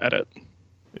nightmare to edit.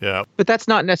 Yeah. But that's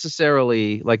not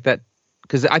necessarily like that,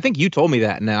 because I think you told me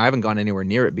that, and I haven't gone anywhere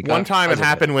near it. Because one time it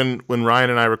happened when Ryan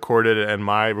and I recorded and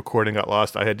my recording got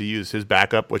lost. I had to use his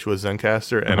backup, which was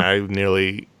Zencastr, and I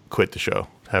nearly quit the show.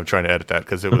 Trying to edit that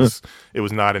because it was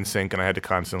not in sync, and I had to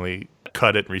constantly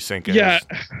cut it and resync it.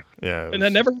 And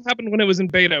that never happened when it was in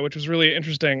beta, which was really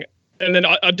interesting. And then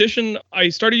Audition, I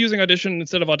started using Audition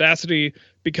instead of Audacity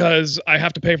because I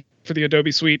have to pay for the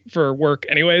Adobe suite for work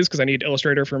anyways, because I need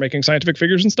Illustrator for making scientific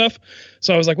figures and stuff.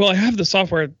 So I was like, well, I have the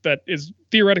software that is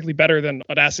theoretically better than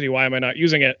Audacity. Why am I not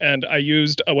using it? And I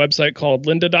used a website called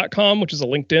lynda.com, which is a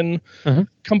LinkedIn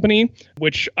company,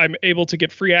 which I'm able to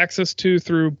get free access to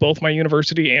through both my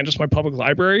university and just my public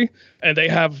library. And they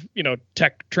have,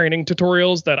 tech training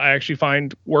tutorials that I actually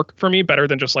find work for me better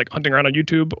than just like hunting around on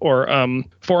YouTube or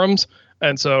forums.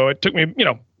 And so it took me,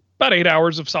 about 8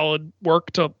 hours of solid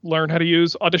work to learn how to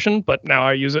use Audition, but now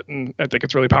I use it and I think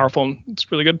it's really powerful and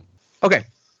it's really good. Okay.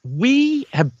 We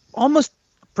have almost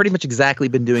pretty much exactly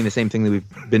been doing the same thing that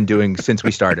we've been doing since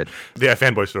we started. Yeah,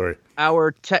 fanboy story.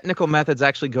 Our technical methods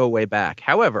actually go way back.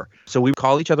 However, so we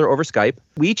call each other over Skype.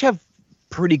 We each have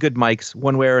pretty good mics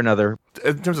one way or another.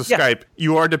 In terms of Skype,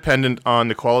 you are dependent on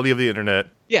the quality of the internet.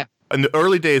 Yeah. In the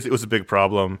early days, it was a big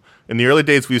problem. In the early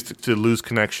days, we used to lose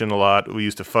connection a lot. We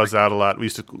used to fuzz out a lot. We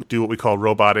used to do what we call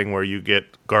roboting, where you get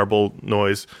garbled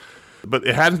noise. But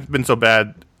it hasn't been so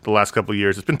bad the last couple of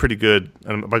years. It's been pretty good.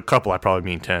 And by couple, I probably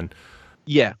mean 10.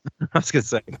 Yeah, I was going to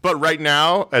say. But right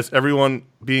now, as everyone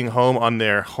being home on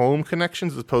their home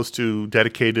connections as opposed to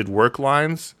dedicated work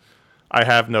lines, I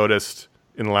have noticed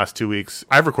in the last 2 weeks,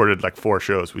 I've recorded like 4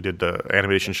 shows. We did the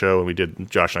animation show and we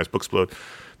did Josh and I's Booksplode,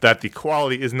 that the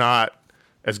quality is not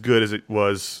as good as it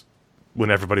was when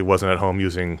everybody wasn't at home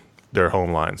using their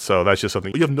home line. So that's just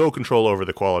something. You have no control over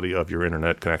the quality of your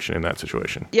internet connection in that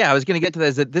situation. Yeah, I was going to get to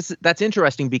that. That's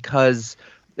interesting because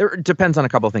it depends on a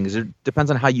couple of things. It depends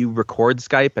on how you record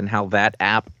Skype and how that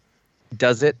app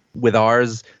does it. With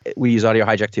ours, we use Audio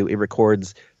Hijack too. It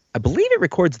records, I believe it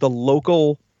records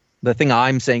the thing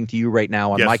I'm saying to you right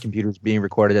now on my computer is being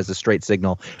recorded as a straight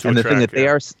signal, and the thing that they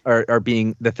are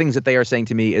being, the things that they are saying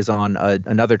to me is on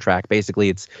another track. Basically,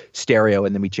 it's stereo,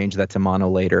 and then we change that to mono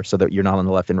later, so that you're not on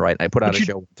the left and right. And I put out a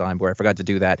show one time where I forgot to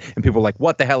do that, and people were like,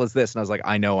 "What the hell is this?" And I was like,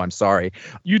 "I know, I'm sorry."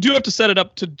 You do have to set it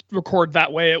up to record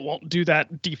that way. It won't do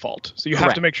that default, so you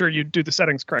have to make sure you do the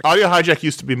settings correctly. Audio Hijack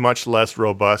used to be much less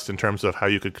robust in terms of how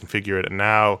you could configure it, and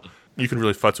now you can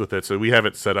really futz with it. So we have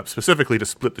it set up specifically to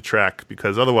split the track,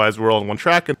 because otherwise we're all on one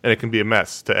track and it can be a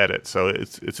mess to edit. So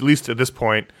it's at least at this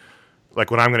point,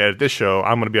 like when I'm going to edit this show,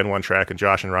 I'm going to be on one track and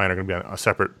Josh and Ryan are going to be on a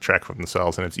separate track from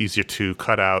themselves. And it's easier to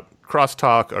cut out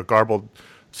crosstalk or garbled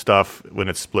stuff when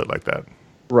it's split like that.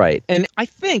 Right. And I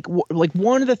think like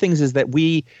one of the things is that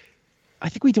I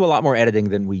think we do a lot more editing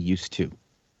than we used to.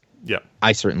 Yeah,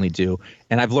 I certainly do.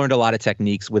 And I've learned a lot of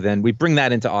techniques within. We bring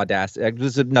that into Audacity.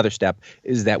 This is another step,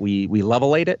 is that we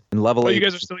levelate it. And levelate. You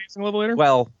guys are still using Levelator?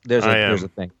 Well, there's a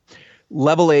thing.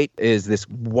 Levelate is this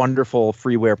wonderful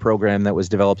freeware program that was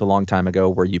developed a long time ago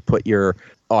where you put your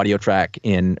audio track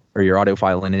in or your audio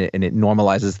file in it, and it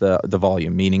normalizes the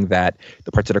volume, meaning that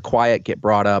the parts that are quiet get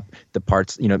brought up. The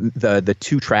parts, the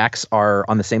 2 tracks are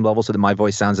on the same level so that my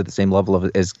voice sounds at the same level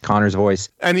as Connor's voice.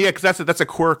 And yeah, because that's a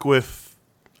quirk with,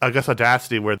 I guess,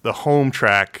 Audacity, where the home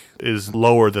track is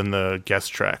lower than the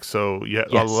guest track. So a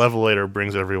Levelator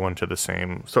brings everyone to the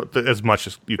same, as much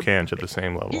as you can to the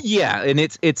same level. Yeah, and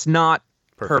it's not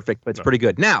perfect, but it's pretty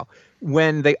good. Now,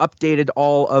 when they updated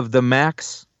all of the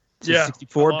Macs to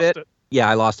 64-bit,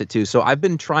 I lost it too. So I've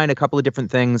been trying a couple of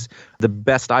different things. The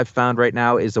best I've found right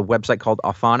now is a website called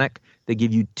Auphonic. They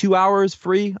give you 2 hours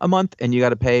free a month, and you got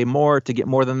to pay more to get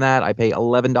more than that. I pay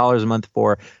 $11 a month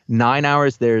for 9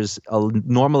 hours. There's a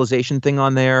normalization thing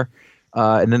on there,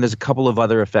 and then there's a couple of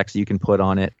other effects that you can put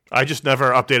on it. I just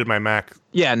never updated my Mac.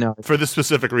 Yeah, no. For this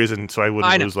specific reason, so I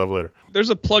wouldn't lose Levelator. There's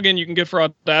a plugin you can get for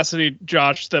Audacity,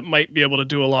 Josh, that might be able to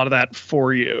do a lot of that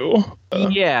for you.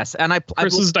 Yes, and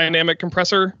Chris's dynamic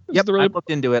compressor. Yep, I looked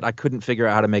into it. I couldn't figure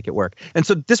out how to make it work. And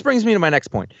so this brings me to my next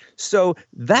point. So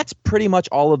that's pretty much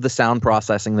all of the sound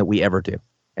processing that we ever do.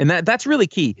 And that's really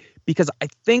key, because I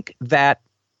think that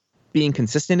being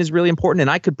consistent is really important. And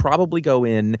I could probably go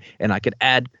in and I could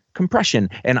add compression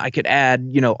and I could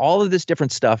add, all of this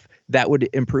different stuff that would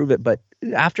improve it. But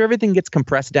after everything gets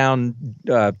compressed down,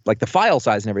 like the file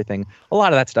size and everything, a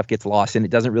lot of that stuff gets lost, and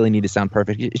it doesn't really need to sound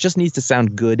perfect. It just needs to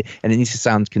sound good, and it needs to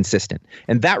sound consistent.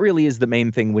 And that really is the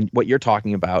main thing when what you're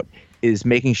talking about is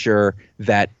making sure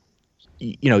that,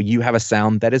 you have a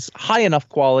sound that is high enough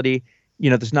quality.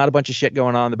 There's not a bunch of shit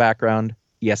going on in the background.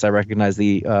 Yes, I recognize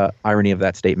the irony of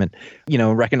that statement.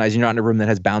 Recognizing you're not in a room that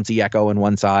has bouncy echo on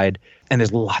one side, and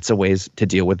there's lots of ways to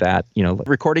deal with that.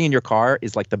 Recording in your car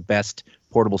is like the best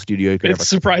portable studio you could ever. It's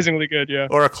surprisingly good, yeah.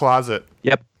 Or a closet.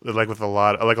 Yep. Like with a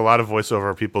lot of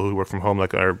voiceover people who work from home,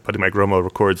 like our buddy Mike Romo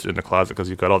records in the closet because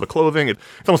you've got all the clothing. It's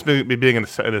almost being in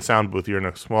a sound booth. You're in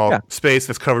a small space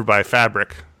that's covered by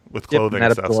fabric with clothing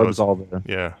and stuff.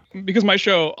 Because my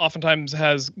show oftentimes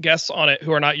has guests on it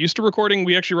who are not used to recording,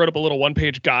 we actually wrote up a little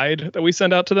 1-page guide that we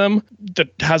send out to them that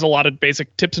has a lot of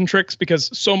basic tips and tricks, because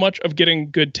so much of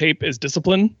getting good tape is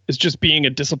discipline, is just being a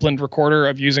disciplined recorder,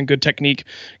 of using good technique.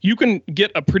 You can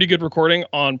get a pretty good recording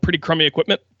on pretty crummy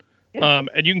equipment. And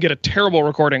you can get a terrible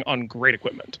recording on great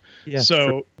equipment. Yeah,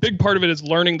 so big part of it is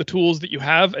learning the tools that you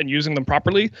have and using them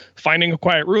properly, finding a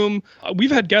quiet room.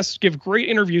 We've had guests give great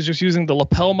interviews just using the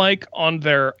lapel mic on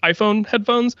their iPhone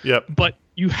headphones. Yep. But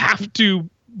you have to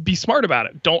be smart about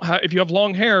it. If you have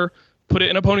long hair, put it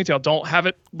in a ponytail. Don't have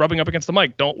it rubbing up against the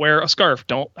mic. Don't wear a scarf.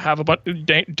 Don't have a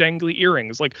dangly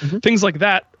earrings. Things like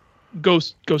that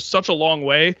goes such a long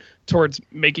way towards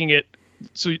making it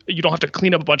so you don't have to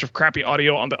clean up a bunch of crappy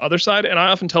audio on the other side. And I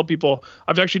often tell people,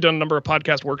 I've actually done a number of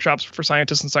podcast workshops for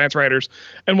scientists and science writers.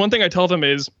 And one thing I tell them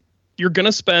is you're going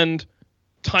to spend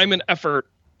time and effort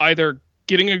either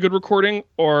getting a good recording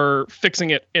or fixing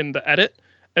it in the edit.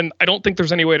 And I don't think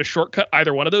there's any way to shortcut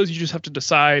either one of those. You just have to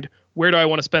decide where do I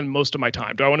want to spend most of my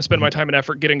time? Do I want to spend my time and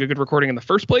effort getting a good recording in the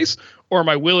first place? Or am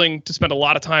I willing to spend a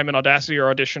lot of time in Audacity or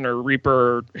Audition or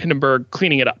Reaper or Hindenburg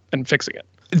cleaning it up and fixing it?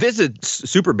 This is a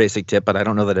super basic tip, but I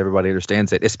don't know that everybody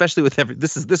understands it, especially with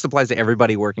this applies to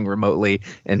everybody working remotely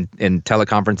and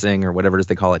teleconferencing or whatever it is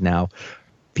they call it now.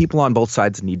 People on both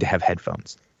sides need to have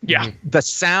headphones. Yeah. The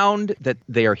sound that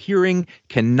they are hearing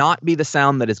cannot be the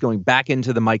sound that is going back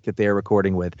into the mic that they are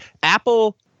recording with.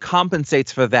 Apple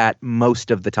compensates for that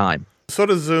most of the time. So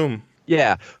does Zoom.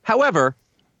 Yeah. However,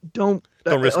 don't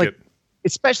risk it.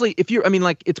 Especially if you're,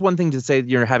 it's one thing to say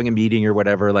you're having a meeting or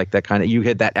whatever, like that kind of, you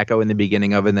hit that echo in the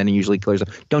beginning of it and then it usually clears up.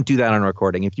 Don't do that on a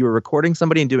recording. If you were recording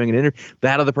somebody and doing an interview,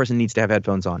 that other person needs to have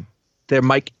headphones on. Their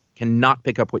mic cannot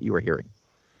pick up what you are hearing.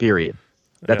 Period.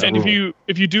 That's and if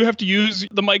you do have to use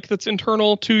the mic that's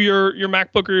internal to your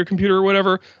MacBook or your computer or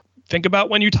whatever, think about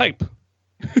when you type.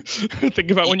 Think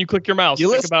about when you click your mouse. You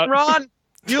listening, Ron?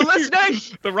 You listening?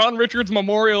 The Ron Richards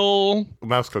Memorial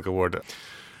Mouse Click Award.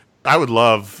 I would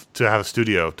love to have a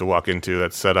studio to walk into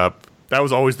that's set up. That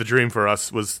was always the dream for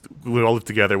us, was we all lived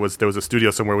together, was there was a studio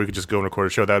somewhere we could just go and record a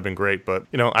show. That would have been great. But,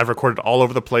 I've recorded all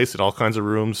over the place in all kinds of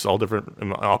rooms, all different, in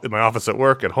my office at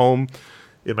work, at home,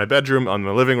 in my bedroom, on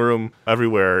the living room,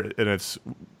 everywhere. And it's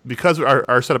because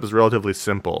our setup is relatively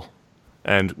simple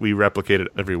and we replicate it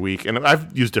every week. And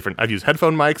I've used headphone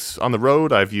mics on the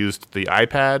road. I've used the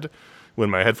iPad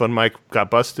when my headphone mic got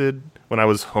busted when I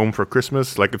was home for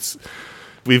Christmas.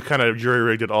 We've kind of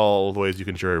jury-rigged it all the ways you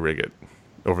can jury-rig it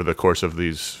over the course of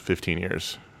these 15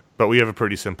 years. But we have a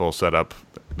pretty simple setup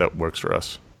that works for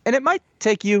us. And it might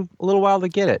take you a little while to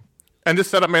get it. And this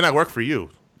setup may not work for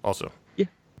you also. Yeah.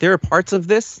 There are parts of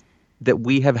this that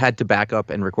we have had to back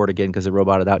up and record again because it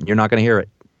roboted out, and you're not going to hear it.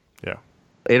 Yeah.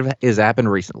 It has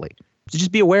happened recently. So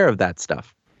just be aware of that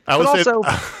stuff. Don't.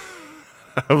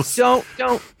 I'm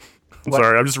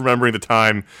sorry, I'm just remembering the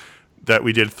time that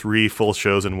we did 3 full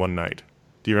shows in one night.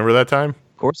 Do you remember that time?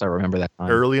 Of course I remember that time.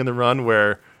 Early in the run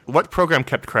what program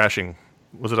kept crashing?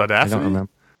 Was it Audacity? I don't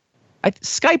remember.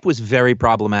 Skype was very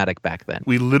problematic back then.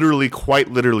 We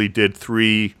quite literally did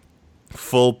 3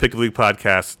 full Pick of the Week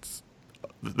podcasts,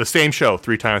 the same show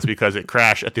 3 times because it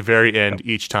crashed at the very end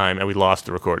each time and we lost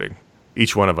the recording.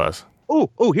 Each one of us.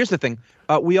 Oh, here's the thing.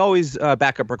 We always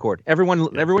backup record. Everyone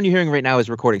you're hearing right now is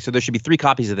recording, so there should be 3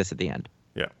 copies of this at the end.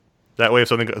 Yeah. That way, if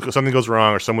something goes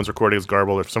wrong or someone's recording is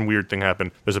garbled or some weird thing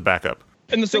happened, there's a backup.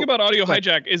 And the thing about Audio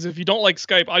Hijack is if you don't like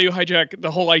Skype, Audio Hijack, the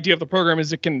whole idea of the program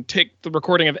is it can take the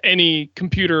recording of any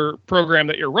computer program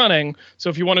that you're running. So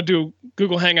if you want to do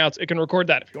Google Hangouts, it can record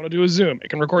that. If you want to do a Zoom, it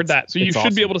can record that. So you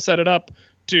should be able to set it up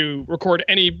to record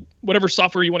whatever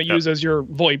software you want to use as your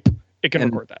VoIP. It can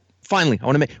record that. Finally,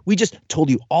 we just told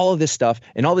you all of this stuff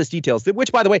and all these details,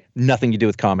 which, by the way, nothing to do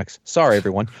with comics. Sorry,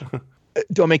 everyone.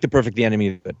 Don't make the perfect the enemy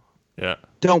of good. Yeah.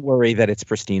 Don't worry that it's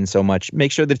pristine so much.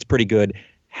 Make sure that it's pretty good.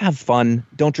 Have fun.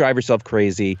 Don't drive yourself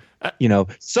crazy.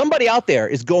 Somebody out there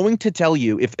is going to tell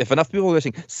you, if enough people are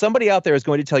listening, somebody out there is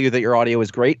going to tell you that your audio is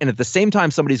great. And at the same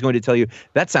time, somebody's going to tell you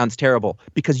that sounds terrible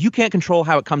because you can't control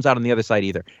how it comes out on the other side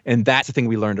either. And that's the thing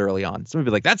we learned early on. Somebody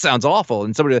be like, that sounds awful.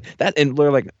 And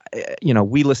they're like,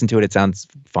 we listen to it. It sounds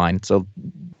fine. So.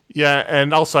 Yeah.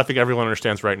 And also I think everyone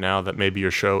understands right now that maybe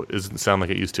your show doesn't sound like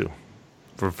it used to.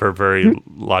 For very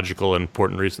logical and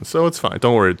important reasons. So it's fine.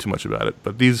 Don't worry too much about it.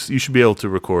 But you should be able to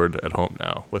record at home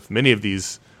now with many of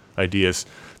these ideas.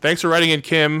 Thanks for writing in,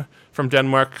 Kim from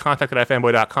Denmark.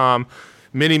 Contact@ifanboy.com.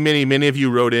 Many of you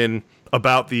wrote in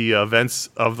about the events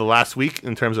of the last week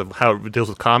in terms of how it deals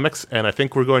with comics. And I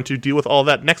think we're going to deal with all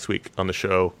that next week on the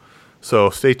show. So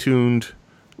stay tuned.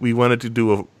 We wanted to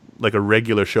do a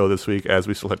regular show this week as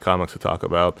we still had comics to talk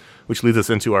about, which leads us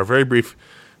into our very brief,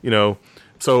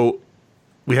 so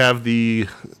we have the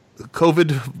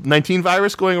COVID-19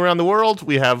 virus going around the world.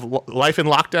 We have life in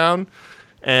lockdown.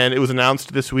 And it was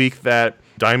announced this week that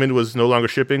Diamond was no longer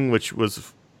shipping, which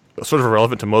was sort of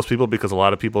irrelevant to most people because a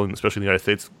lot of people, especially in the United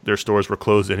States, their stores were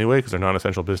closed anyway because they're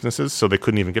non-essential businesses. So they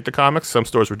couldn't even get the comics. Some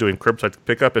stores were doing curbside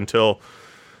pickup until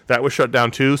that was shut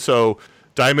down too. So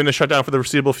Diamond is shut down for the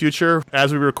foreseeable future.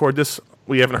 As we record this,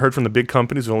 we haven't heard from the big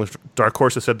companies. Only Dark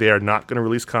Horse has said they are not going to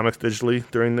release comics digitally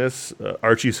during this.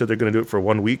 Archie said they're going to do it for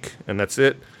 1 week, and that's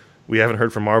it. We haven't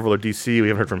heard from Marvel or DC. We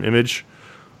haven't heard from Image.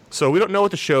 So we don't know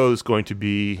what the show is going to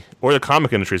be or the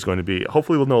comic industry is going to be.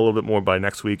 Hopefully we'll know a little bit more by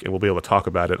next week, and we'll be able to talk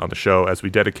about it on the show as we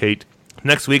dedicate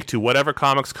next week to whatever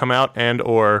comics come out and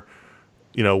or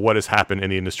what has happened in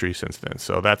the industry since then.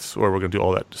 So that's where we're going to do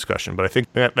all that discussion. But I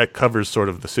think that covers sort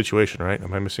of the situation, right?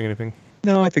 Am I missing anything?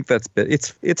 No, I think that's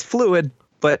it's fluid,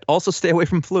 but also stay away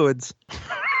from fluids.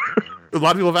 A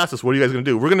lot of people have asked us, what are you guys going to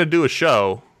do? We're going to do a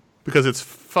show because it's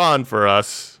fun for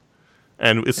us,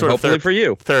 And it's sort hopefully of for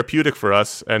you. therapeutic for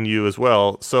us and you as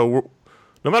well. So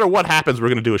no matter what happens, we're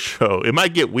going to do a show. It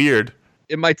might get weird.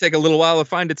 It might take a little while to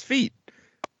find its feet,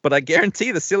 but I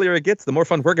guarantee the sillier it gets, the more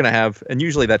fun we're going to have. And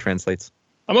usually that translates.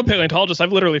 I'm a paleontologist.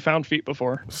 I've literally found feet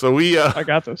before. So I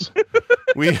got this.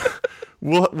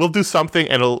 we'll do something,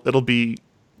 and it'll be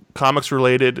comics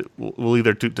related. We'll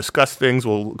either discuss things.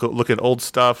 We'll go look at old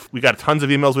stuff. We got tons of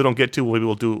emails we don't get to. Maybe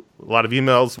we'll do a lot of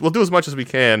emails. We'll do as much as we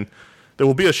can. There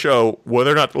will be a show.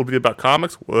 Whether or not it'll be about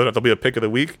comics, whether or not there'll be a pick of the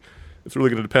week, it's really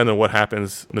going to depend on what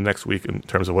happens the next week in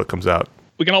terms of what comes out.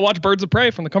 We can all watch Birds of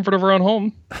Prey from the comfort of our own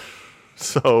home.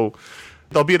 So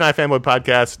there'll be an iFanboy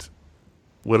podcast.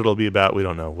 What it'll be about, we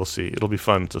don't know. We'll see. It'll be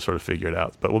fun to sort of figure it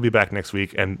out. But we'll be back next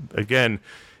week. And again,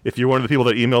 if you're one of the people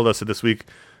that emailed us this week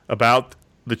about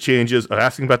the changes,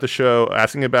 asking about the show,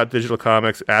 asking about digital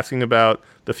comics, asking about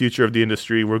the future of the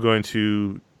industry, we're going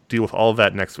to deal with all of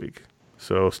that next week.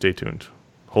 So stay tuned.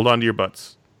 Hold on to your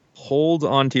butts. Hold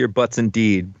on to your butts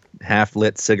indeed.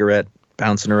 Half-lit cigarette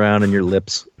bouncing around in your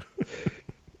lips.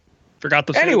 Forgot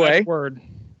the Anyway. word.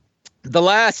 The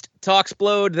last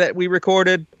Talksplode that we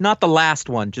recorded, not the last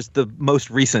one, just the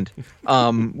most recent,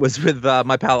 was with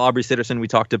my pal Aubrey Sitterson. We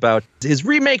talked about his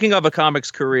remaking of a comics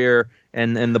career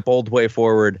and the bold way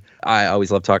forward. I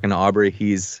always love talking to Aubrey.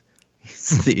 He's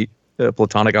the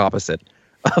platonic opposite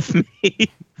of me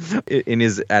in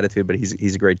his attitude, but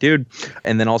he's a great dude.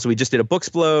 And then also we just did a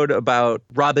Booksplode about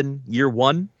Robin Year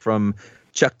One from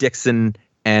Chuck Dixon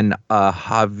and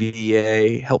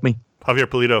Javier, help me. Javier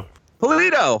Pulido.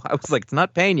 Polito. I was like, it's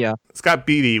not Pena. Scott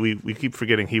Beatty, we keep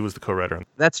forgetting he was the co-writer.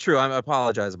 That's true. I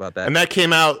apologize about that. And that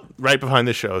came out right behind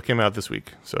this show. It came out this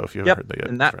week. So if you haven't heard that yet.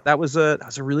 And that was a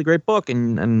really great book,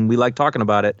 and we like talking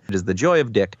about it. It is The Joy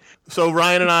of Dick. So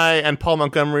Ryan and I and Paul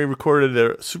Montgomery recorded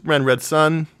a Superman Red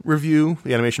Sun review,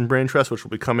 the Animation Brain Trust, which will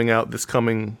be coming out this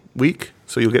coming week.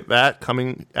 So you'll get that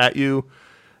coming at you.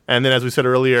 And then as we said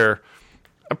earlier,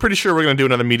 I'm pretty sure we're going to do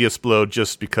another media splode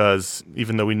just because,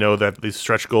 even though we know that the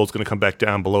stretch goal is going to come back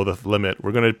down below the limit,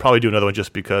 we're going to probably do another one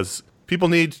just because people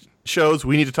need shows.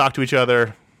 We need to talk to each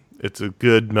other. It's a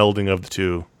good melding of the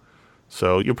two.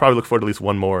 So you'll probably look forward to at least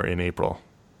one more in April.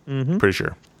 Mm-hmm. Pretty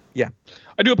sure. Yeah.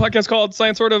 I do a podcast called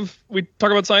Science Sort of. We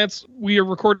talk about science. We are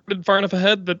recorded far enough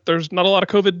ahead that there's not a lot of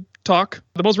COVID talk.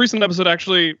 The most recent episode,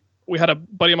 actually, we had a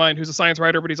buddy of mine who's a science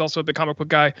writer, but he's also a big comic book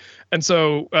guy. And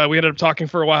so we ended up talking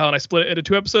for a while, and I split it into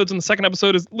 2 episodes. And the second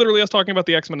episode is literally us talking about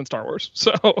the X-Men and Star Wars.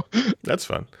 So that's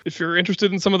fun. If you're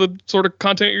interested in some of the sort of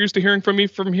content you're used to hearing from me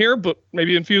from here, but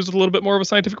maybe infused with a little bit more of a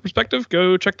scientific perspective,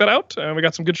 go check that out. And we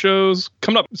got some good shows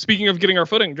coming up. Speaking of getting our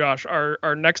footing, Josh,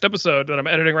 our next episode that I'm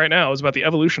editing right now is about the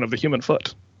evolution of the human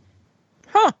foot.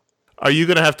 Huh. Are you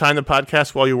going to have time to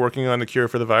podcast while you're working on the cure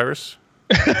for the virus?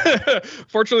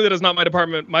 Fortunately, that is not my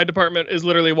department. My department is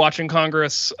literally watching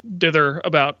Congress dither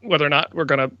about whether or not we're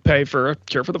going to pay for a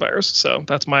cure for the virus. So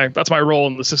that's my role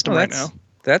in the system right now.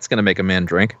 That's going to make a man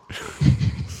drink.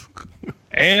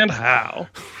 And how?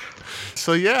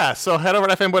 So head over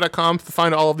to ifanboy.com to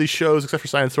find all of these shows except for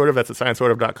Science Sort of. That's at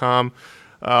sciencesortof.com.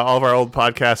 All of our old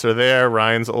podcasts are there.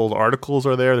 Ryan's old articles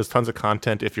are there. There's tons of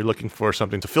content if you're looking for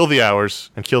something to fill the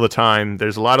hours and kill the time.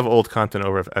 There's a lot of old content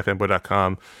over at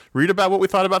ifanboy.com. Read about what we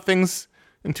thought about things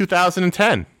in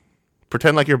 2010.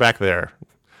 Pretend like you're back there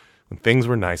when things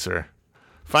were nicer.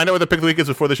 Find out what the pick of the week is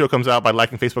before the show comes out by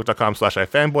liking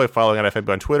facebook.com/ifanboy, following at ifanboy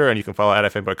on Twitter, and you can follow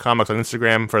at ifanboy comics on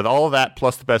Instagram for all of that,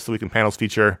 plus the Best of the Week in Panels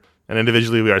feature. And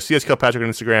individually, we are CS Kilpatrick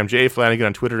on Instagram, J.A. Flanagan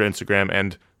on Twitter and Instagram,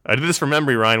 and I did this from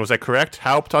memory, Ryan. Was I correct?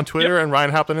 Haupt on Twitter and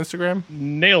Ryan Haupt on Instagram?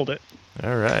 Nailed it.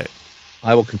 All right.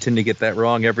 I will continue to get that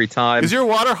wrong every time. Is your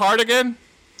water hard again?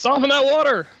 Soften that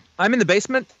water. I'm in the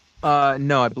basement.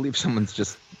 No, I believe someone's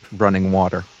just running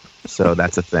water. So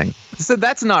that's a thing. So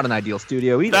that's not an ideal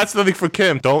studio either. That's nothing for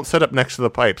Kim. Don't set up next to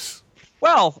the pipes.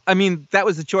 Well, I mean, that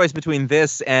was the choice between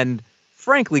this and,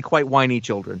 frankly, quite whiny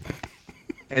children.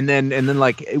 And then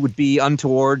like, it would be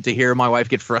untoward to hear my wife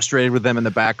get frustrated with them in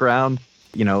the background.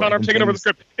 You know, I'm taking over the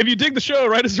script. If you dig the show,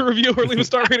 write us a review or leave a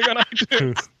star rating on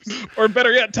iTunes. Or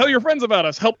better yet, tell your friends about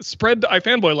us. Help spread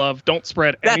iFanboy love. Don't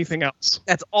spread anything else.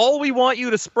 That's all we want you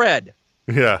to spread.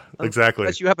 Yeah, exactly.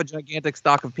 Unless you have a gigantic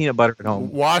stock of peanut butter at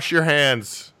home. Wash your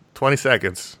hands. 20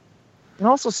 seconds. And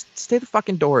also stay the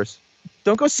fucking doors.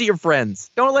 Don't go see your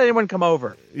friends. Don't let anyone come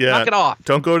over. Yeah. Knock it off.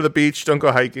 Don't go to the beach. Don't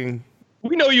go hiking.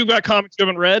 We know you got comics you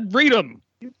haven't read. Read them.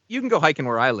 You can go hiking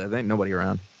where I live. There ain't nobody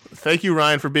around. Thank you,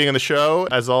 Ryan, for being on the show,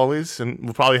 as always. And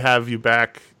we'll probably have you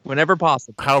back whenever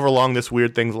possible, however long this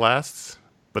weird thing lasts.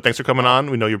 But thanks for coming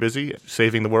on. We know you're busy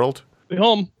saving the world. Be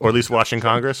home. Or at least watching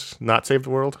Congress not save the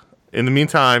world. In the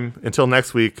meantime, until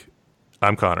next week,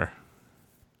 I'm Connor.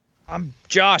 I'm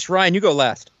Josh. Ryan, you go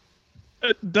last.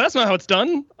 That's not how it's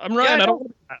done. I'm Ryan. Yeah, I I don't know. want to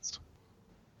be last.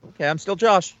 Okay, I'm still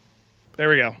Josh. There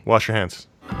we go. Wash your hands.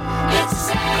 It's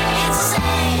a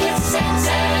say,